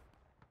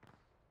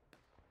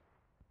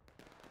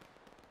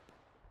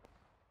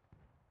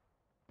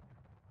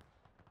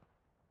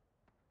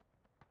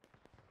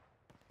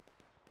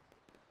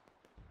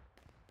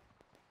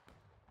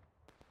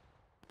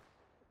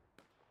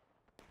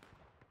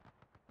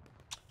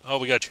 Oh,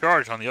 we got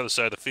charged on the other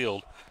side of the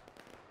field.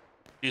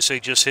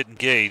 PSA just hit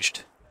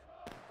engaged.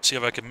 See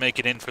if I can make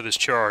it in for this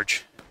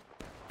charge.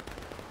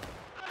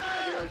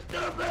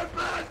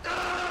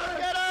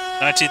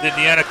 19th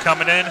Indiana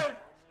coming in.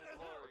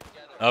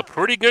 A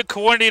pretty good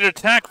coordinated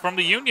attack from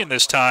the Union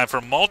this time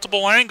from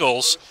multiple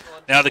angles.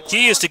 Now the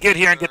key is to get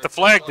here and get the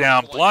flag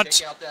down.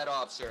 Blunt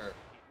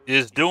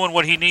is doing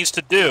what he needs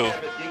to do.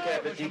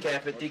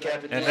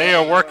 And they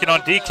are working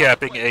on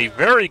decapping. A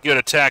very good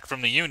attack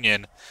from the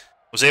Union.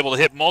 Was able to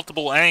hit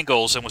multiple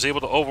angles and was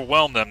able to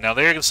overwhelm them. Now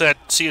there's that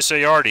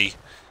CSA Arty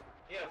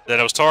that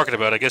I was talking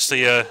about. I guess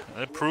they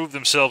proved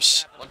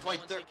themselves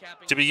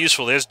to be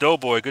useful. There's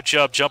Doughboy. Good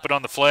job jumping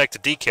on the flag to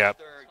decap.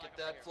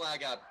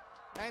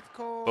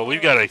 But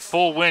we've got a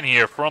full win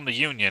here from the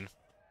Union.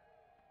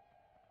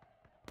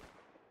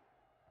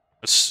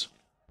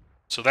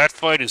 So that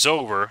fight is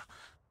over.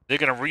 They're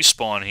going to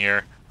respawn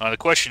here. The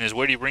question is,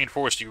 where do you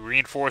reinforce? Do you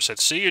reinforce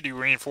at C or do you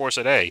reinforce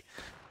at A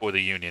for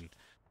the Union?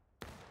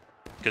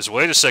 Because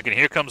wait a second,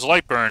 here comes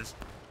Lightburn.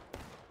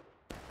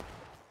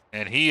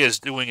 And he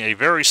is doing a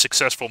very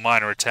successful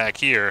minor attack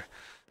here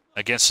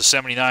against the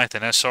 79th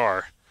and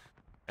SR.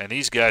 And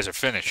these guys are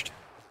finished.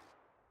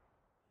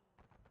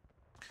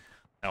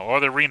 Now, are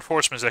there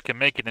reinforcements that can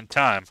make it in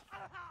time?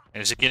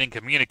 And is it getting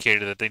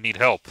communicated that they need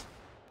help?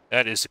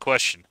 That is the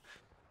question.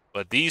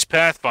 But these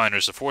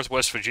Pathfinders, the 4th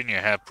West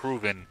Virginia, have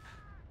proven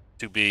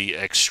to be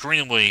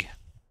extremely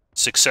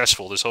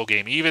successful this whole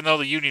game. Even though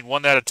the Union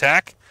won that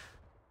attack,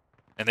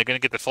 and they're going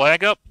to get the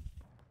flag up,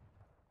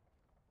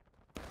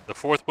 the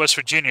 4th West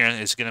Virginia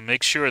is going to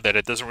make sure that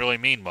it doesn't really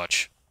mean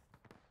much.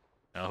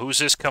 Now, who's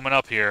this coming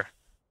up here?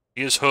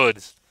 He is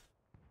Hood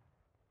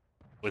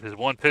with his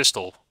one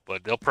pistol,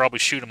 but they'll probably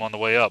shoot him on the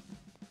way up.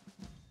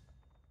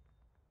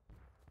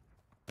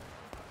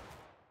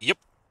 Yep.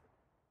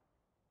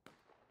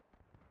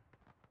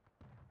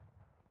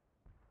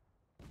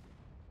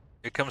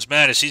 Here comes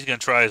Mattis. He's going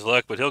to try his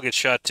luck, but he'll get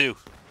shot too.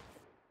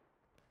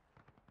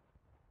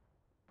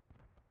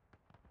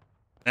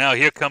 Now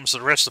here comes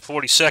the rest of the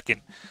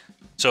 42nd.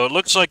 So it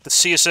looks like the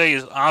CSA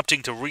is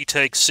opting to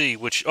retake C,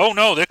 which... Oh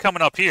no, they're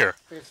coming up here.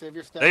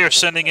 They are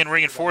sending in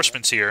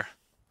reinforcements here.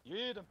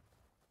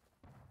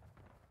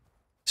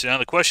 So now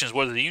the question is,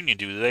 what does the Union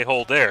do? Do they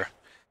hold there?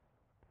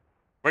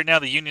 Right now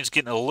the Union's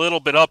getting a little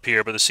bit up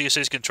here, but the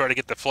CSA's going to try to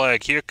get the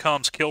flag. Here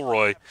comes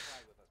Kilroy,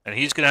 and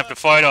he's going to have to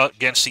fight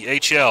against the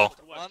HL.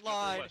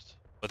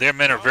 But their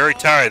men are very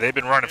tired. They've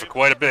been running for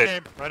quite a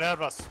bit. Right out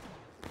of us.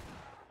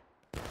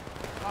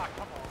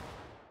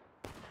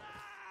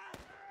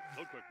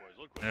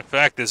 And in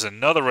fact, there's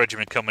another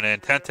regiment coming in,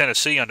 10th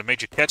Tennessee under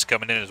Major Kett's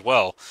coming in as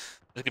well.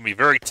 This is going to be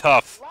very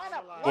tough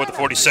for the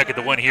 42nd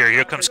to win here.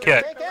 Here comes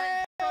Kett.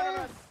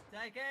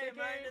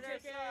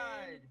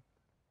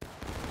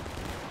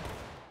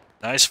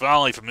 Nice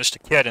volley from Mr.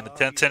 Kett in the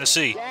 10th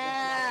Tennessee.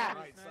 Yeah!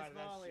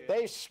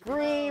 They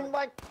scream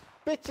like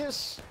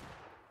bitches.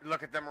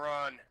 Look at them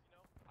run.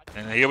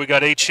 And here we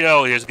got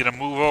HL. He's going to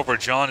move over.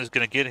 John is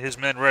going to get his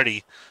men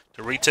ready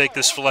to retake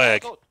this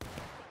flag.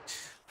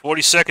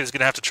 42nd is going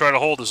to have to try to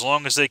hold as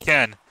long as they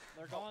can.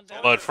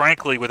 But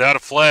frankly, without a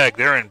flag,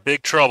 they're in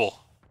big trouble.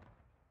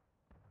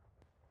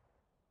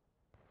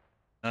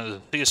 Now, does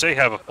the CSA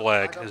have a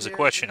flag is the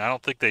question. I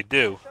don't think they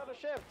do.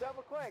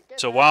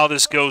 So while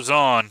this goes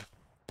on,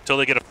 until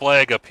they get a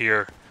flag up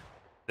here,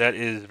 that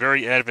is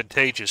very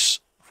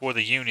advantageous for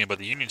the Union. But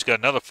the Union's got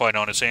another fight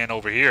on his hand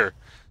over here.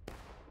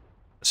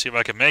 Let's see if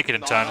I can make it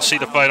in time to see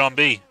the fight on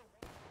B.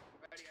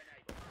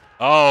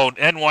 Oh,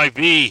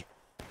 NYV,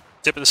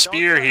 tip of the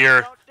spear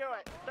here,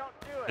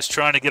 is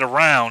trying to get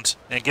around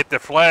and get their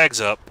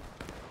flags up.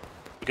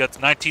 We got the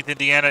 19th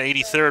Indiana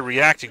 83rd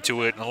reacting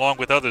to it, and along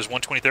with others,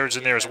 123rd's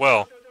in there as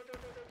well.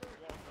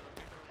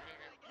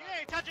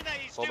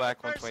 Pull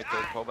back,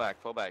 123rd. Pull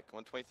back, pull back.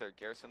 123rd.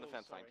 Garrison the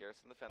fence line.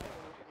 Garrison the fence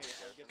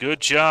line. Good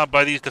job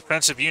by these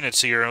defensive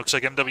units here. It looks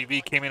like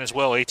MWB came in as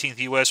well. 18th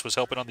US was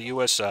helping on the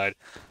US side.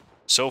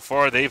 So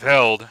far, they've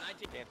held.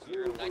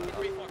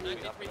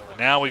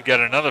 Now we've got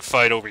another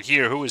fight over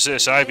here. Who is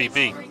this?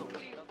 IVB.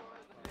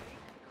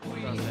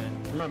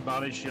 My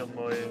body shield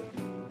boy.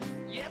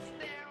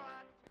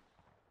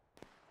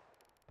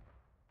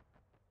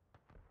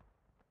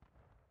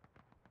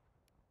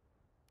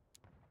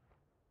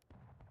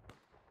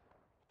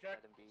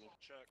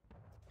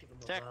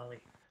 Check.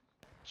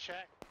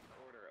 Check.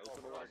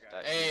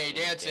 Hey,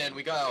 Danson,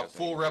 we got a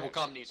full rebel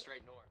company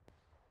straight north.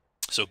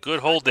 So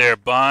good hold there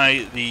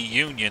by the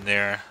Union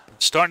there.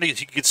 Starting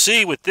to, you can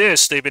see with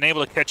this, they've been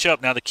able to catch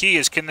up. Now the key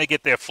is, can they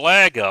get their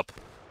flag up?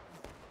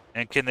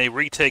 And can they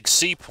retake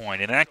C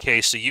point? In that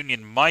case, the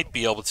Union might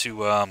be able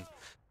to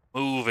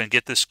move and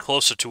get this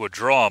closer to a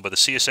draw, but the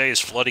CSA is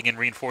flooding in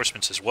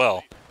reinforcements as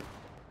well.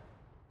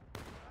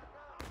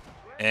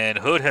 And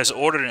Hood has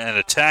ordered an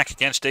attack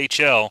against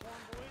HL,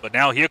 but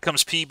now here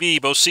comes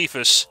PB,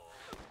 Bocephus,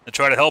 to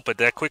try to help it.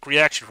 That quick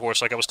reaction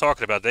force, like I was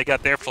talking about, they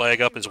got their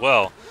flag up as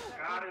well.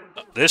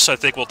 This, I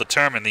think, will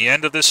determine the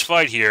end of this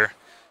fight here,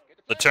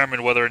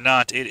 determine whether or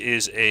not it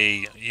is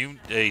a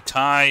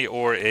tie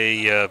or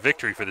a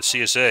victory for the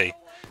CSA.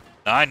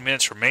 9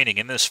 minutes remaining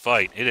in this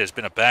fight. It has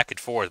been a back and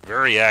forth,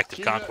 very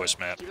active conquest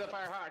map. Keep that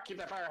fire hot. Keep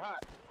that fire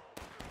hot.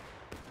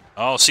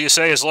 Oh,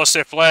 CSA has lost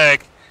their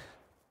flag.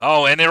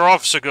 Oh, and their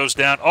officer goes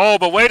down. Oh,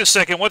 but wait a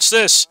second. What's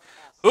this?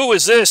 Who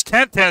is this?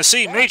 10th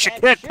Tennessee, Major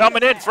Kent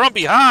coming in from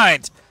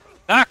behind,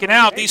 knocking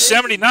out the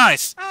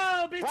 79th.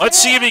 Let's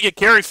see if he can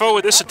carry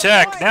forward this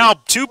attack. Now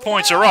 2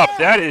 points are up.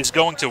 That is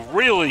going to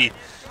really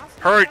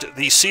hurt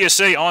the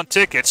CSA on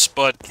tickets,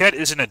 but Kent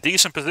is in a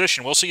decent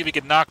position. We'll see if he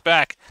can knock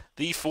back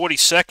the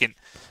 42nd.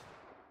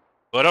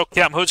 But oh,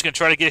 Captain Hood's going to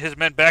try to get his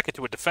men back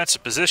into a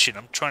defensive position.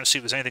 I'm trying to see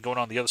if there's anything going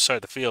on the other side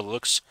of the field. It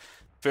looks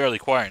fairly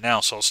quiet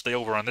now, so I'll stay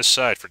over on this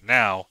side for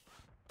now.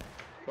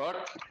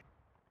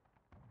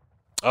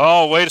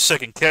 Oh, wait a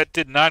second. Kent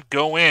did not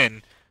go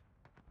in.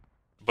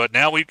 But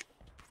now we've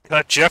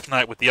got Jeff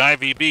Knight with the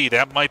IVB.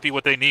 That might be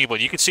what they need. But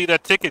you can see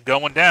that ticket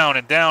going down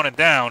and down and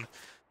down.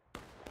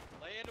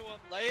 Lay into him.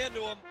 Lay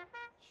into him.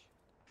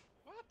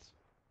 What?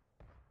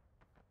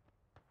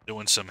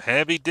 Doing some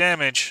heavy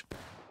damage.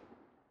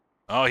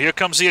 Oh, here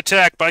comes the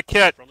attack by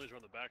Ket. Friendlies are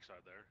on the backside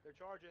there. They're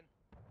charging.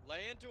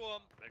 Lay into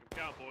him. Make them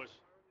count, boys.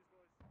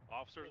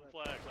 Officers and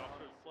flags.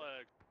 Officers and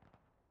flags.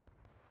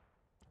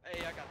 Hey,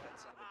 I got that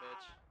son of a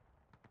bitch.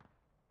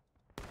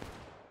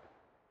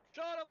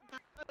 Shut up!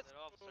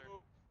 Officer.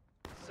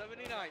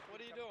 79th, what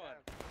are you doing?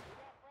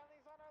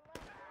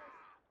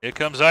 Here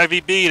comes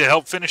IVB to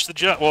help finish the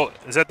job. Well,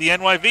 is that the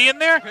NYV in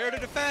there? Prepare to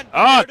defend.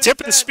 Ah, tip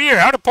of the spear.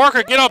 How did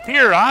Parker get up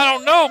here? I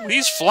don't know.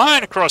 He's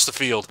flying across the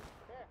field.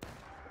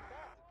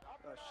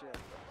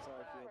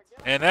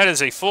 And that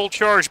is a full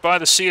charge by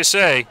the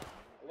CSA.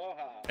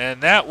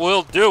 And that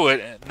will do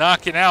it,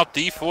 knocking out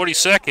the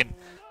 42nd.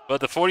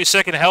 But the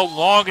 42nd held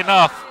long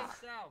enough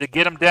to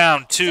get him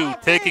down to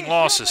taking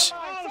losses.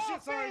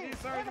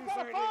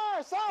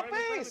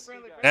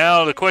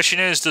 Now the question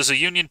is, does the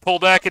Union pull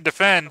back and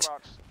defend?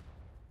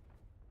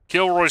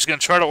 Kilroy's going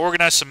to try to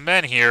organize some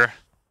men here.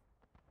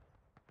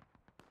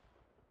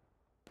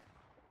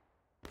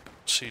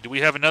 Let's see, do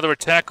we have another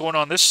attack going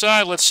on this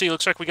side? Let's see,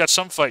 looks like we got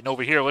some fighting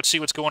over here. Let's see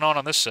what's going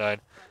on this side.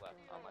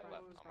 On my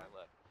left.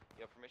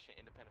 You have permission,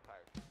 independent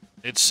fire.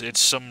 It's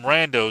some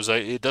randos.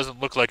 It doesn't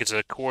look like it's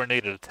a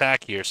coordinated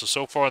attack here.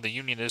 So far the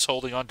Union is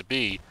holding on to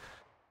B.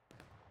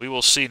 We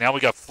will see. Now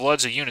we got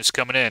floods of units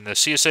coming in. The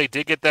CSA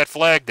did get that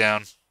flag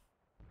down.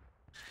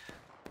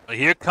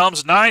 Here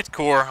comes 9th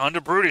Corps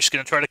under Brutish,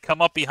 going to try to come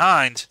up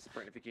behind.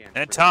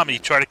 And Tommy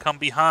try to come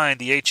behind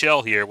the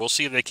HL here. We'll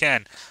see if they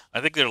can.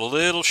 I think they're a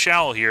little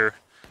shallow here.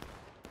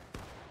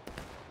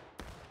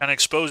 Kind of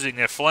exposing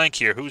their flank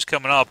here. Who's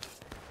coming up?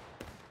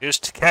 Here's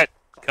Ket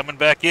coming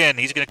back in.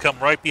 He's going to come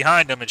right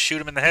behind him and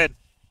shoot him in the head.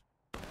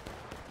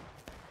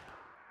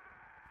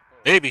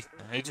 Maybe.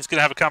 He's just going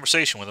to have a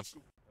conversation with him.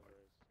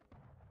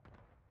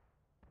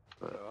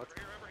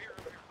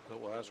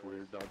 Well, that's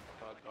weird.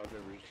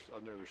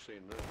 I've never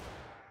seen that.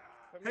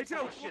 Hey,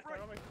 Joe.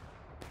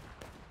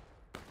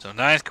 So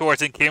 9th Corps, I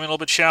think, came in a little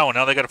bit shallow.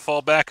 Now they got to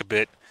fall back a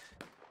bit.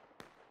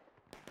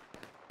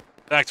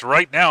 In fact,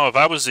 right now, if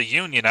I was the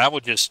Union, I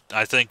would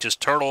I think, just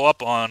turtle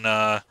up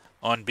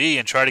on B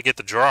and try to get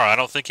the draw. I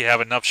don't think you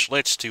have enough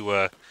Schlitz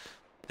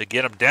to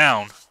get them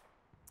down.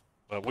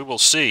 But we will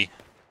see.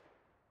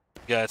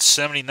 We got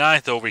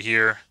 79th over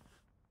here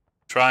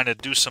trying to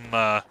do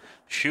some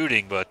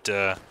shooting,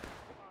 but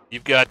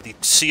you've got the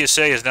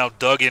CSA is now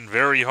dug in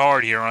very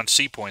hard here on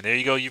C Point. There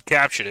you go, you've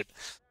captured it.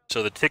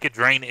 So the ticket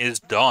drain is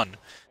done.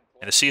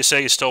 And the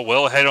CSA is still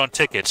well ahead on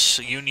tickets.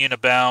 Union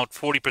about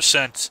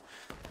 40%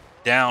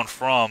 down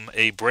from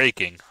a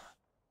breaking.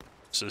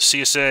 So the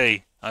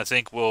CSA, I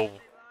think, will...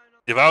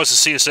 If I was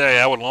the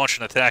CSA, I would launch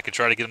an attack and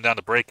try to get them down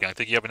to breaking. I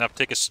think you have enough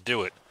tickets to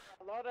do it.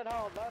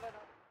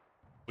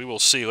 We will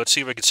see. Let's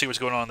see if I can see what's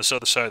going on this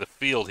other side of the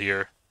field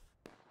here.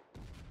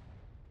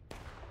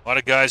 A lot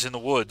of guys in the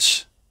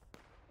woods.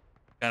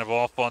 Kind of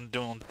off on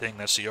doing the thing.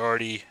 That's the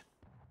already...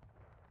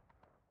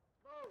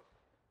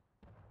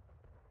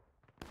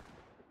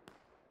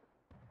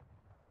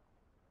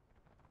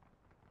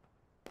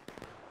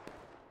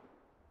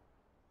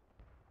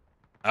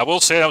 I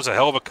will say that was a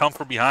hell of a come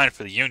from behind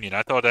for the Union.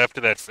 I thought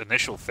after that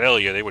initial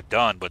failure they were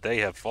done, but they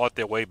have fought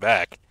their way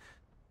back.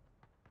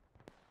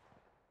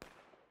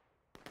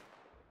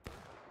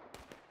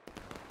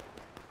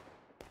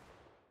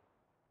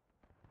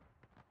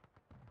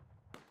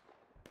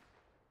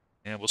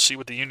 And we'll see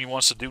what the Union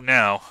wants to do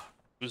now.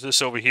 Who's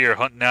this over here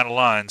hunting out of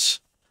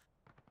lines?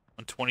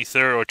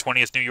 123rd or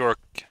 20th New York.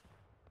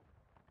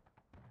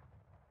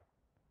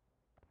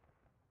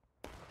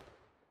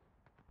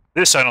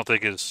 This I don't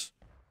think is...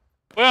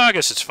 Well, I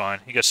guess it's fine.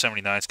 You got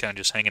 79s kind of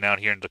just hanging out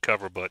here into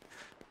cover, but,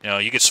 you know,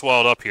 you get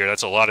swallowed up here.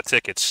 That's a lot of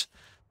tickets.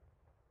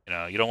 You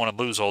know, you don't want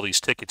to lose all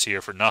these tickets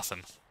here for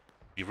nothing.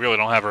 You really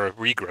don't have a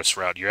regress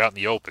route. You're out in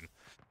the open.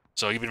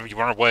 So even if you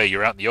run away,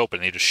 you're out in the open,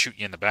 and they just shoot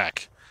you in the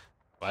back.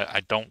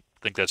 I don't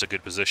think that's a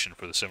good position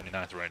for the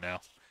 79th right now.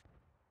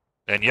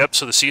 And yep,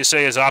 so the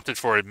CSA has opted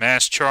for a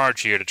mass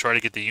charge here to try to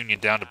get the Union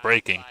down to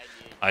breaking.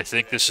 I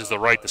think this is the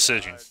right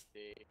decision.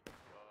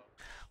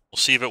 We'll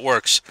see if it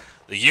works.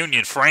 The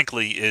Union,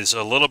 frankly, is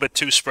a little bit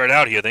too spread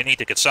out here. They need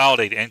to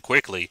consolidate and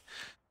quickly,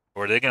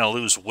 or they're going to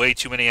lose way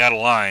too many out of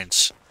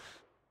lines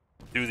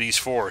through these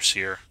forests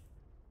here.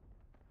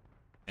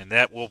 And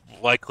that will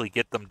likely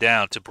get them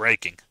down to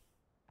breaking.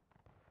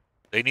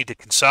 They need to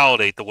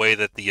consolidate the way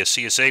that the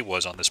CSA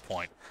was on this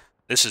point.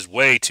 This is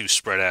way too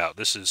spread out.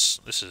 This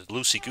is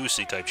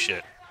loosey-goosey type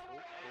shit.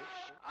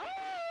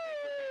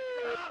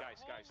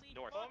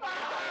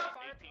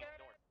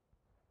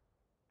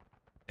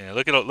 Yeah,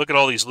 look at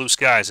all these loose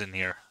guys in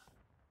here.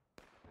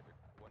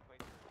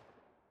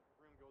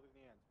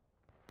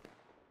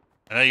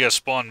 I know you got to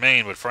spawn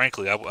main, but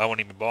frankly, I wouldn't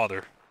even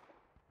bother.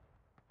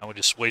 I would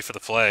just wait for the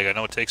flag. I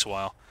know it takes a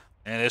while.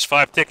 And there's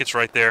 5 tickets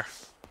right there.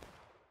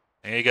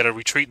 And you got to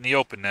retreat in the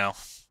open now.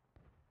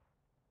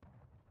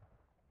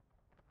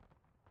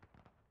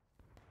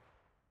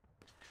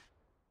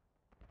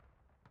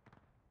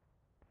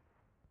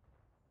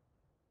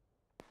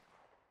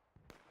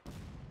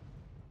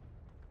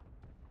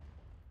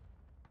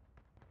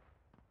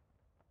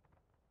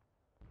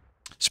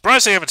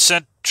 Surprised they haven't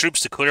sent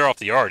troops to clear off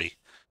the Arty.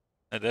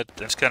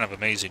 That's kind of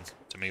amazing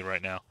to me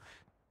right now.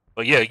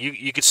 But yeah,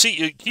 you can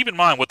see. Keep in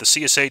mind what the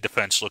CSA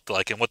defense looked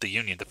like and what the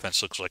Union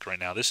defense looks like right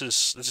now. This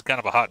is kind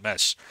of a hot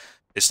mess.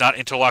 It's not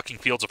interlocking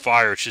fields of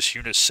fire. It's just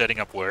units setting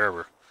up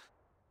wherever.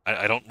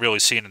 I don't really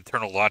see an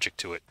internal logic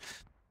to it.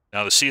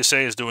 Now the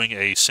CSA is doing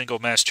a single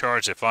mass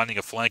charge. They're finding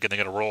a flank and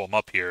they're going to roll them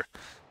up here.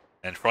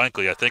 And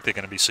frankly, I think they're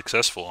going to be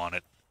successful on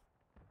it.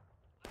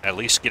 At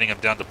least getting them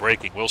down to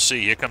breaking. We'll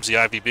see. Here comes the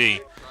IVB.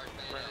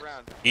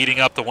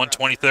 Eating up the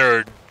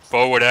 123rd.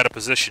 Forward out of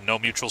position. No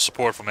mutual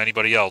support from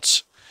anybody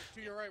else.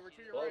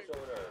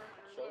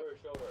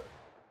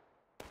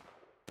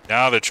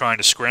 Now they're trying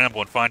to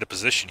scramble and find a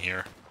position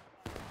here.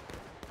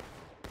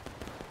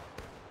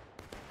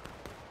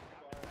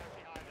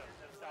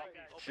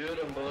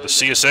 The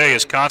CSA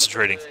is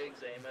concentrating.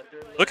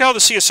 Look how the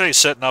CSA is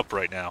setting up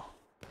right now.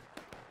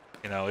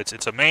 You know,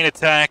 it's a main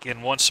attack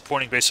and one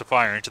supporting base of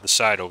fire into the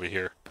side over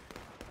here.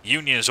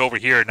 Union is over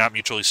here, not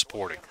mutually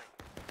supporting.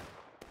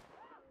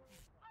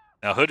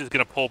 Now Hood is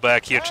going to pull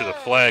back here to the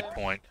flag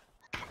point.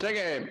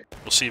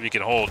 We'll see if he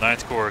can hold.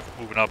 9th Corps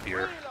moving up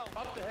here.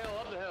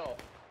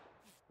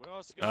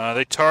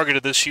 They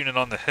targeted this unit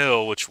on the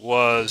hill, which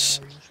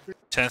was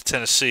 10th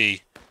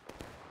Tennessee.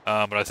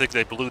 But I think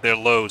they blew their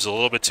loads a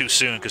little bit too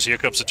soon because here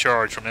comes the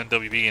charge from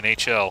NWB and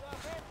HL.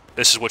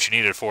 This is what you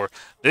need it for.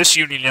 This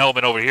Union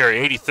element over here,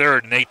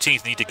 83rd and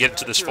 18th, need to get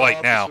into this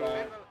fight now.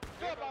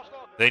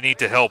 They need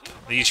to help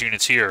these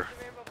units here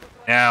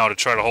now to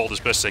try to hold as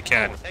best they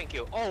can. Thank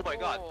you. Oh my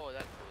God.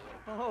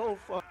 Oh,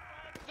 fuck.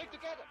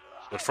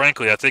 But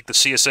frankly, I think the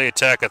CSA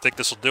attack, I think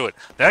this will do it.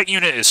 That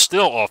unit is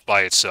still off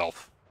by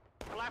itself.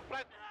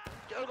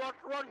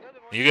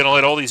 You're going to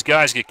let all these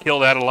guys get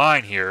killed out of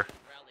line here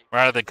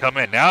rather than come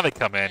in. Now they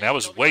come in. That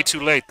was way too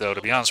late, though,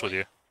 to be honest with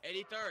you.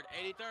 83rd.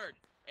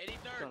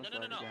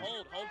 No.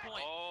 Hold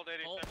point. Hold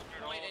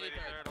point,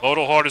 83rd.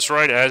 Modal Hard is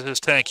right, as is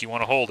Tank. You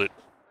want to hold it.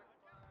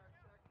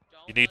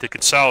 You need to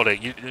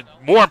consolidate.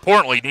 More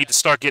importantly, you need to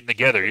start getting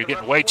together. You're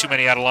getting way too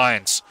many out of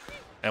lines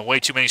and way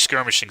too many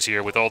skirmishings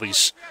here with all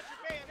these.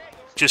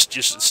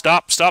 Just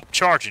stop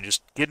charging.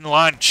 Just get in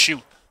line and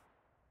shoot.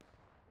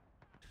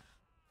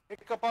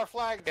 Pick up our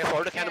flag. Careful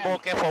with the cannonball.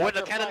 Careful with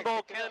the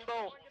cannonball.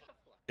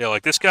 Yeah,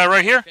 like this guy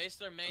right here. Face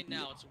their main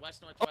now. It's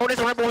west north. Oh, there's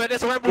a rebel here.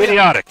 There's a rebel here.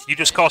 Idiotic. You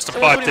just cost him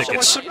 5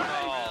 tickets.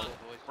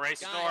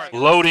 Brace north.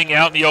 Loading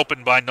out in the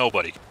open by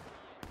nobody.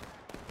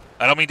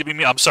 I don't mean to be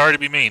mean. I'm sorry to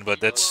be mean,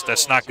 but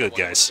that's not good,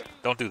 guys.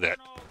 Don't do that.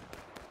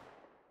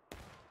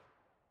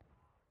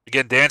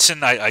 Again,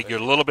 Danson, you're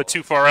a little bit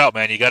too far out,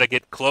 man. You got to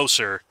get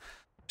closer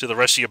to the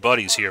rest of your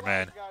buddies here,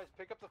 man. Guys,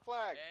 pick up the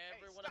flag.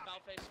 Everyone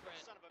about face sprint.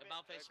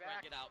 About face sprint.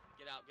 Get out.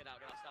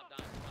 Stop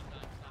dying.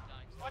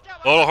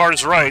 Modal Hard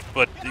is right,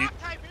 but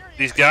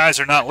these guys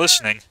are not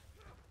listening.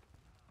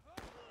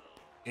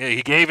 Yeah,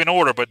 he gave an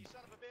order, but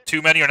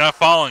too many are not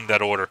following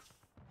that order,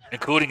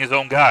 including his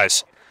own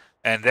guys.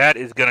 And that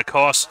is going to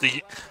cost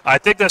the... I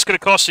think that's going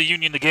to cost the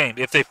Union the game.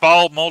 If they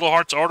followed Modal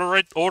Hard's order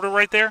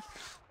right there,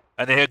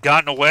 and they had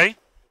gotten away,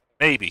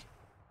 maybe.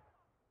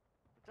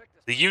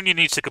 The Union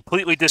needs to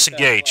completely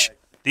disengage.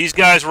 These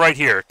guys right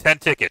here, 10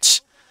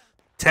 tickets.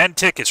 10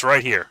 tickets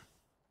right here.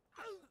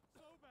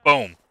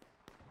 Boom.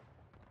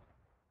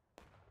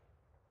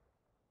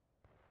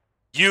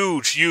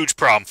 Huge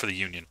problem for the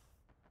Union.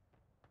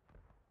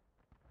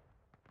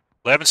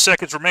 11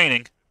 seconds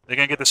remaining. They're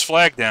going to get this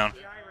flag down.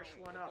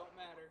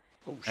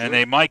 And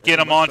they might get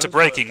them on to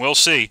breaking. We'll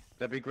see.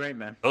 That'd be great,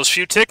 man. Those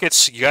few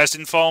tickets, you guys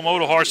didn't follow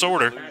Modal Hard's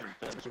order.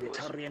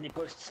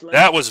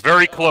 That was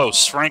very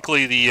close.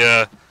 Frankly,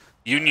 the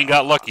Union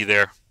got lucky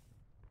there.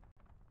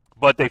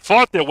 but they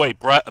fought their way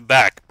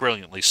back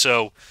brilliantly.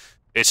 So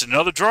it's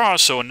another draw.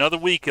 So another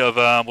week of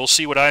we'll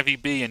see what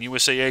IVB and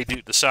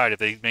USAA decide if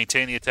they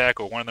maintain the attack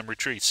or one of them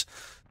retreats.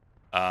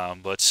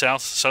 But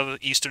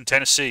southeastern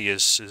Tennessee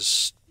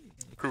is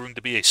proving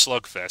to be a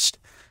slugfest.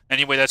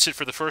 Anyway, that's it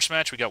for the first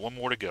match. We got one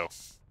more to go.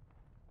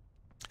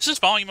 Is this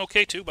volume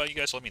okay too? But you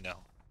guys let me know.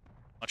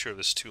 Not sure if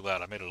this is too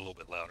loud. I made it a little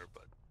bit louder,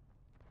 but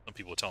some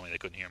people were telling me they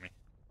couldn't hear me.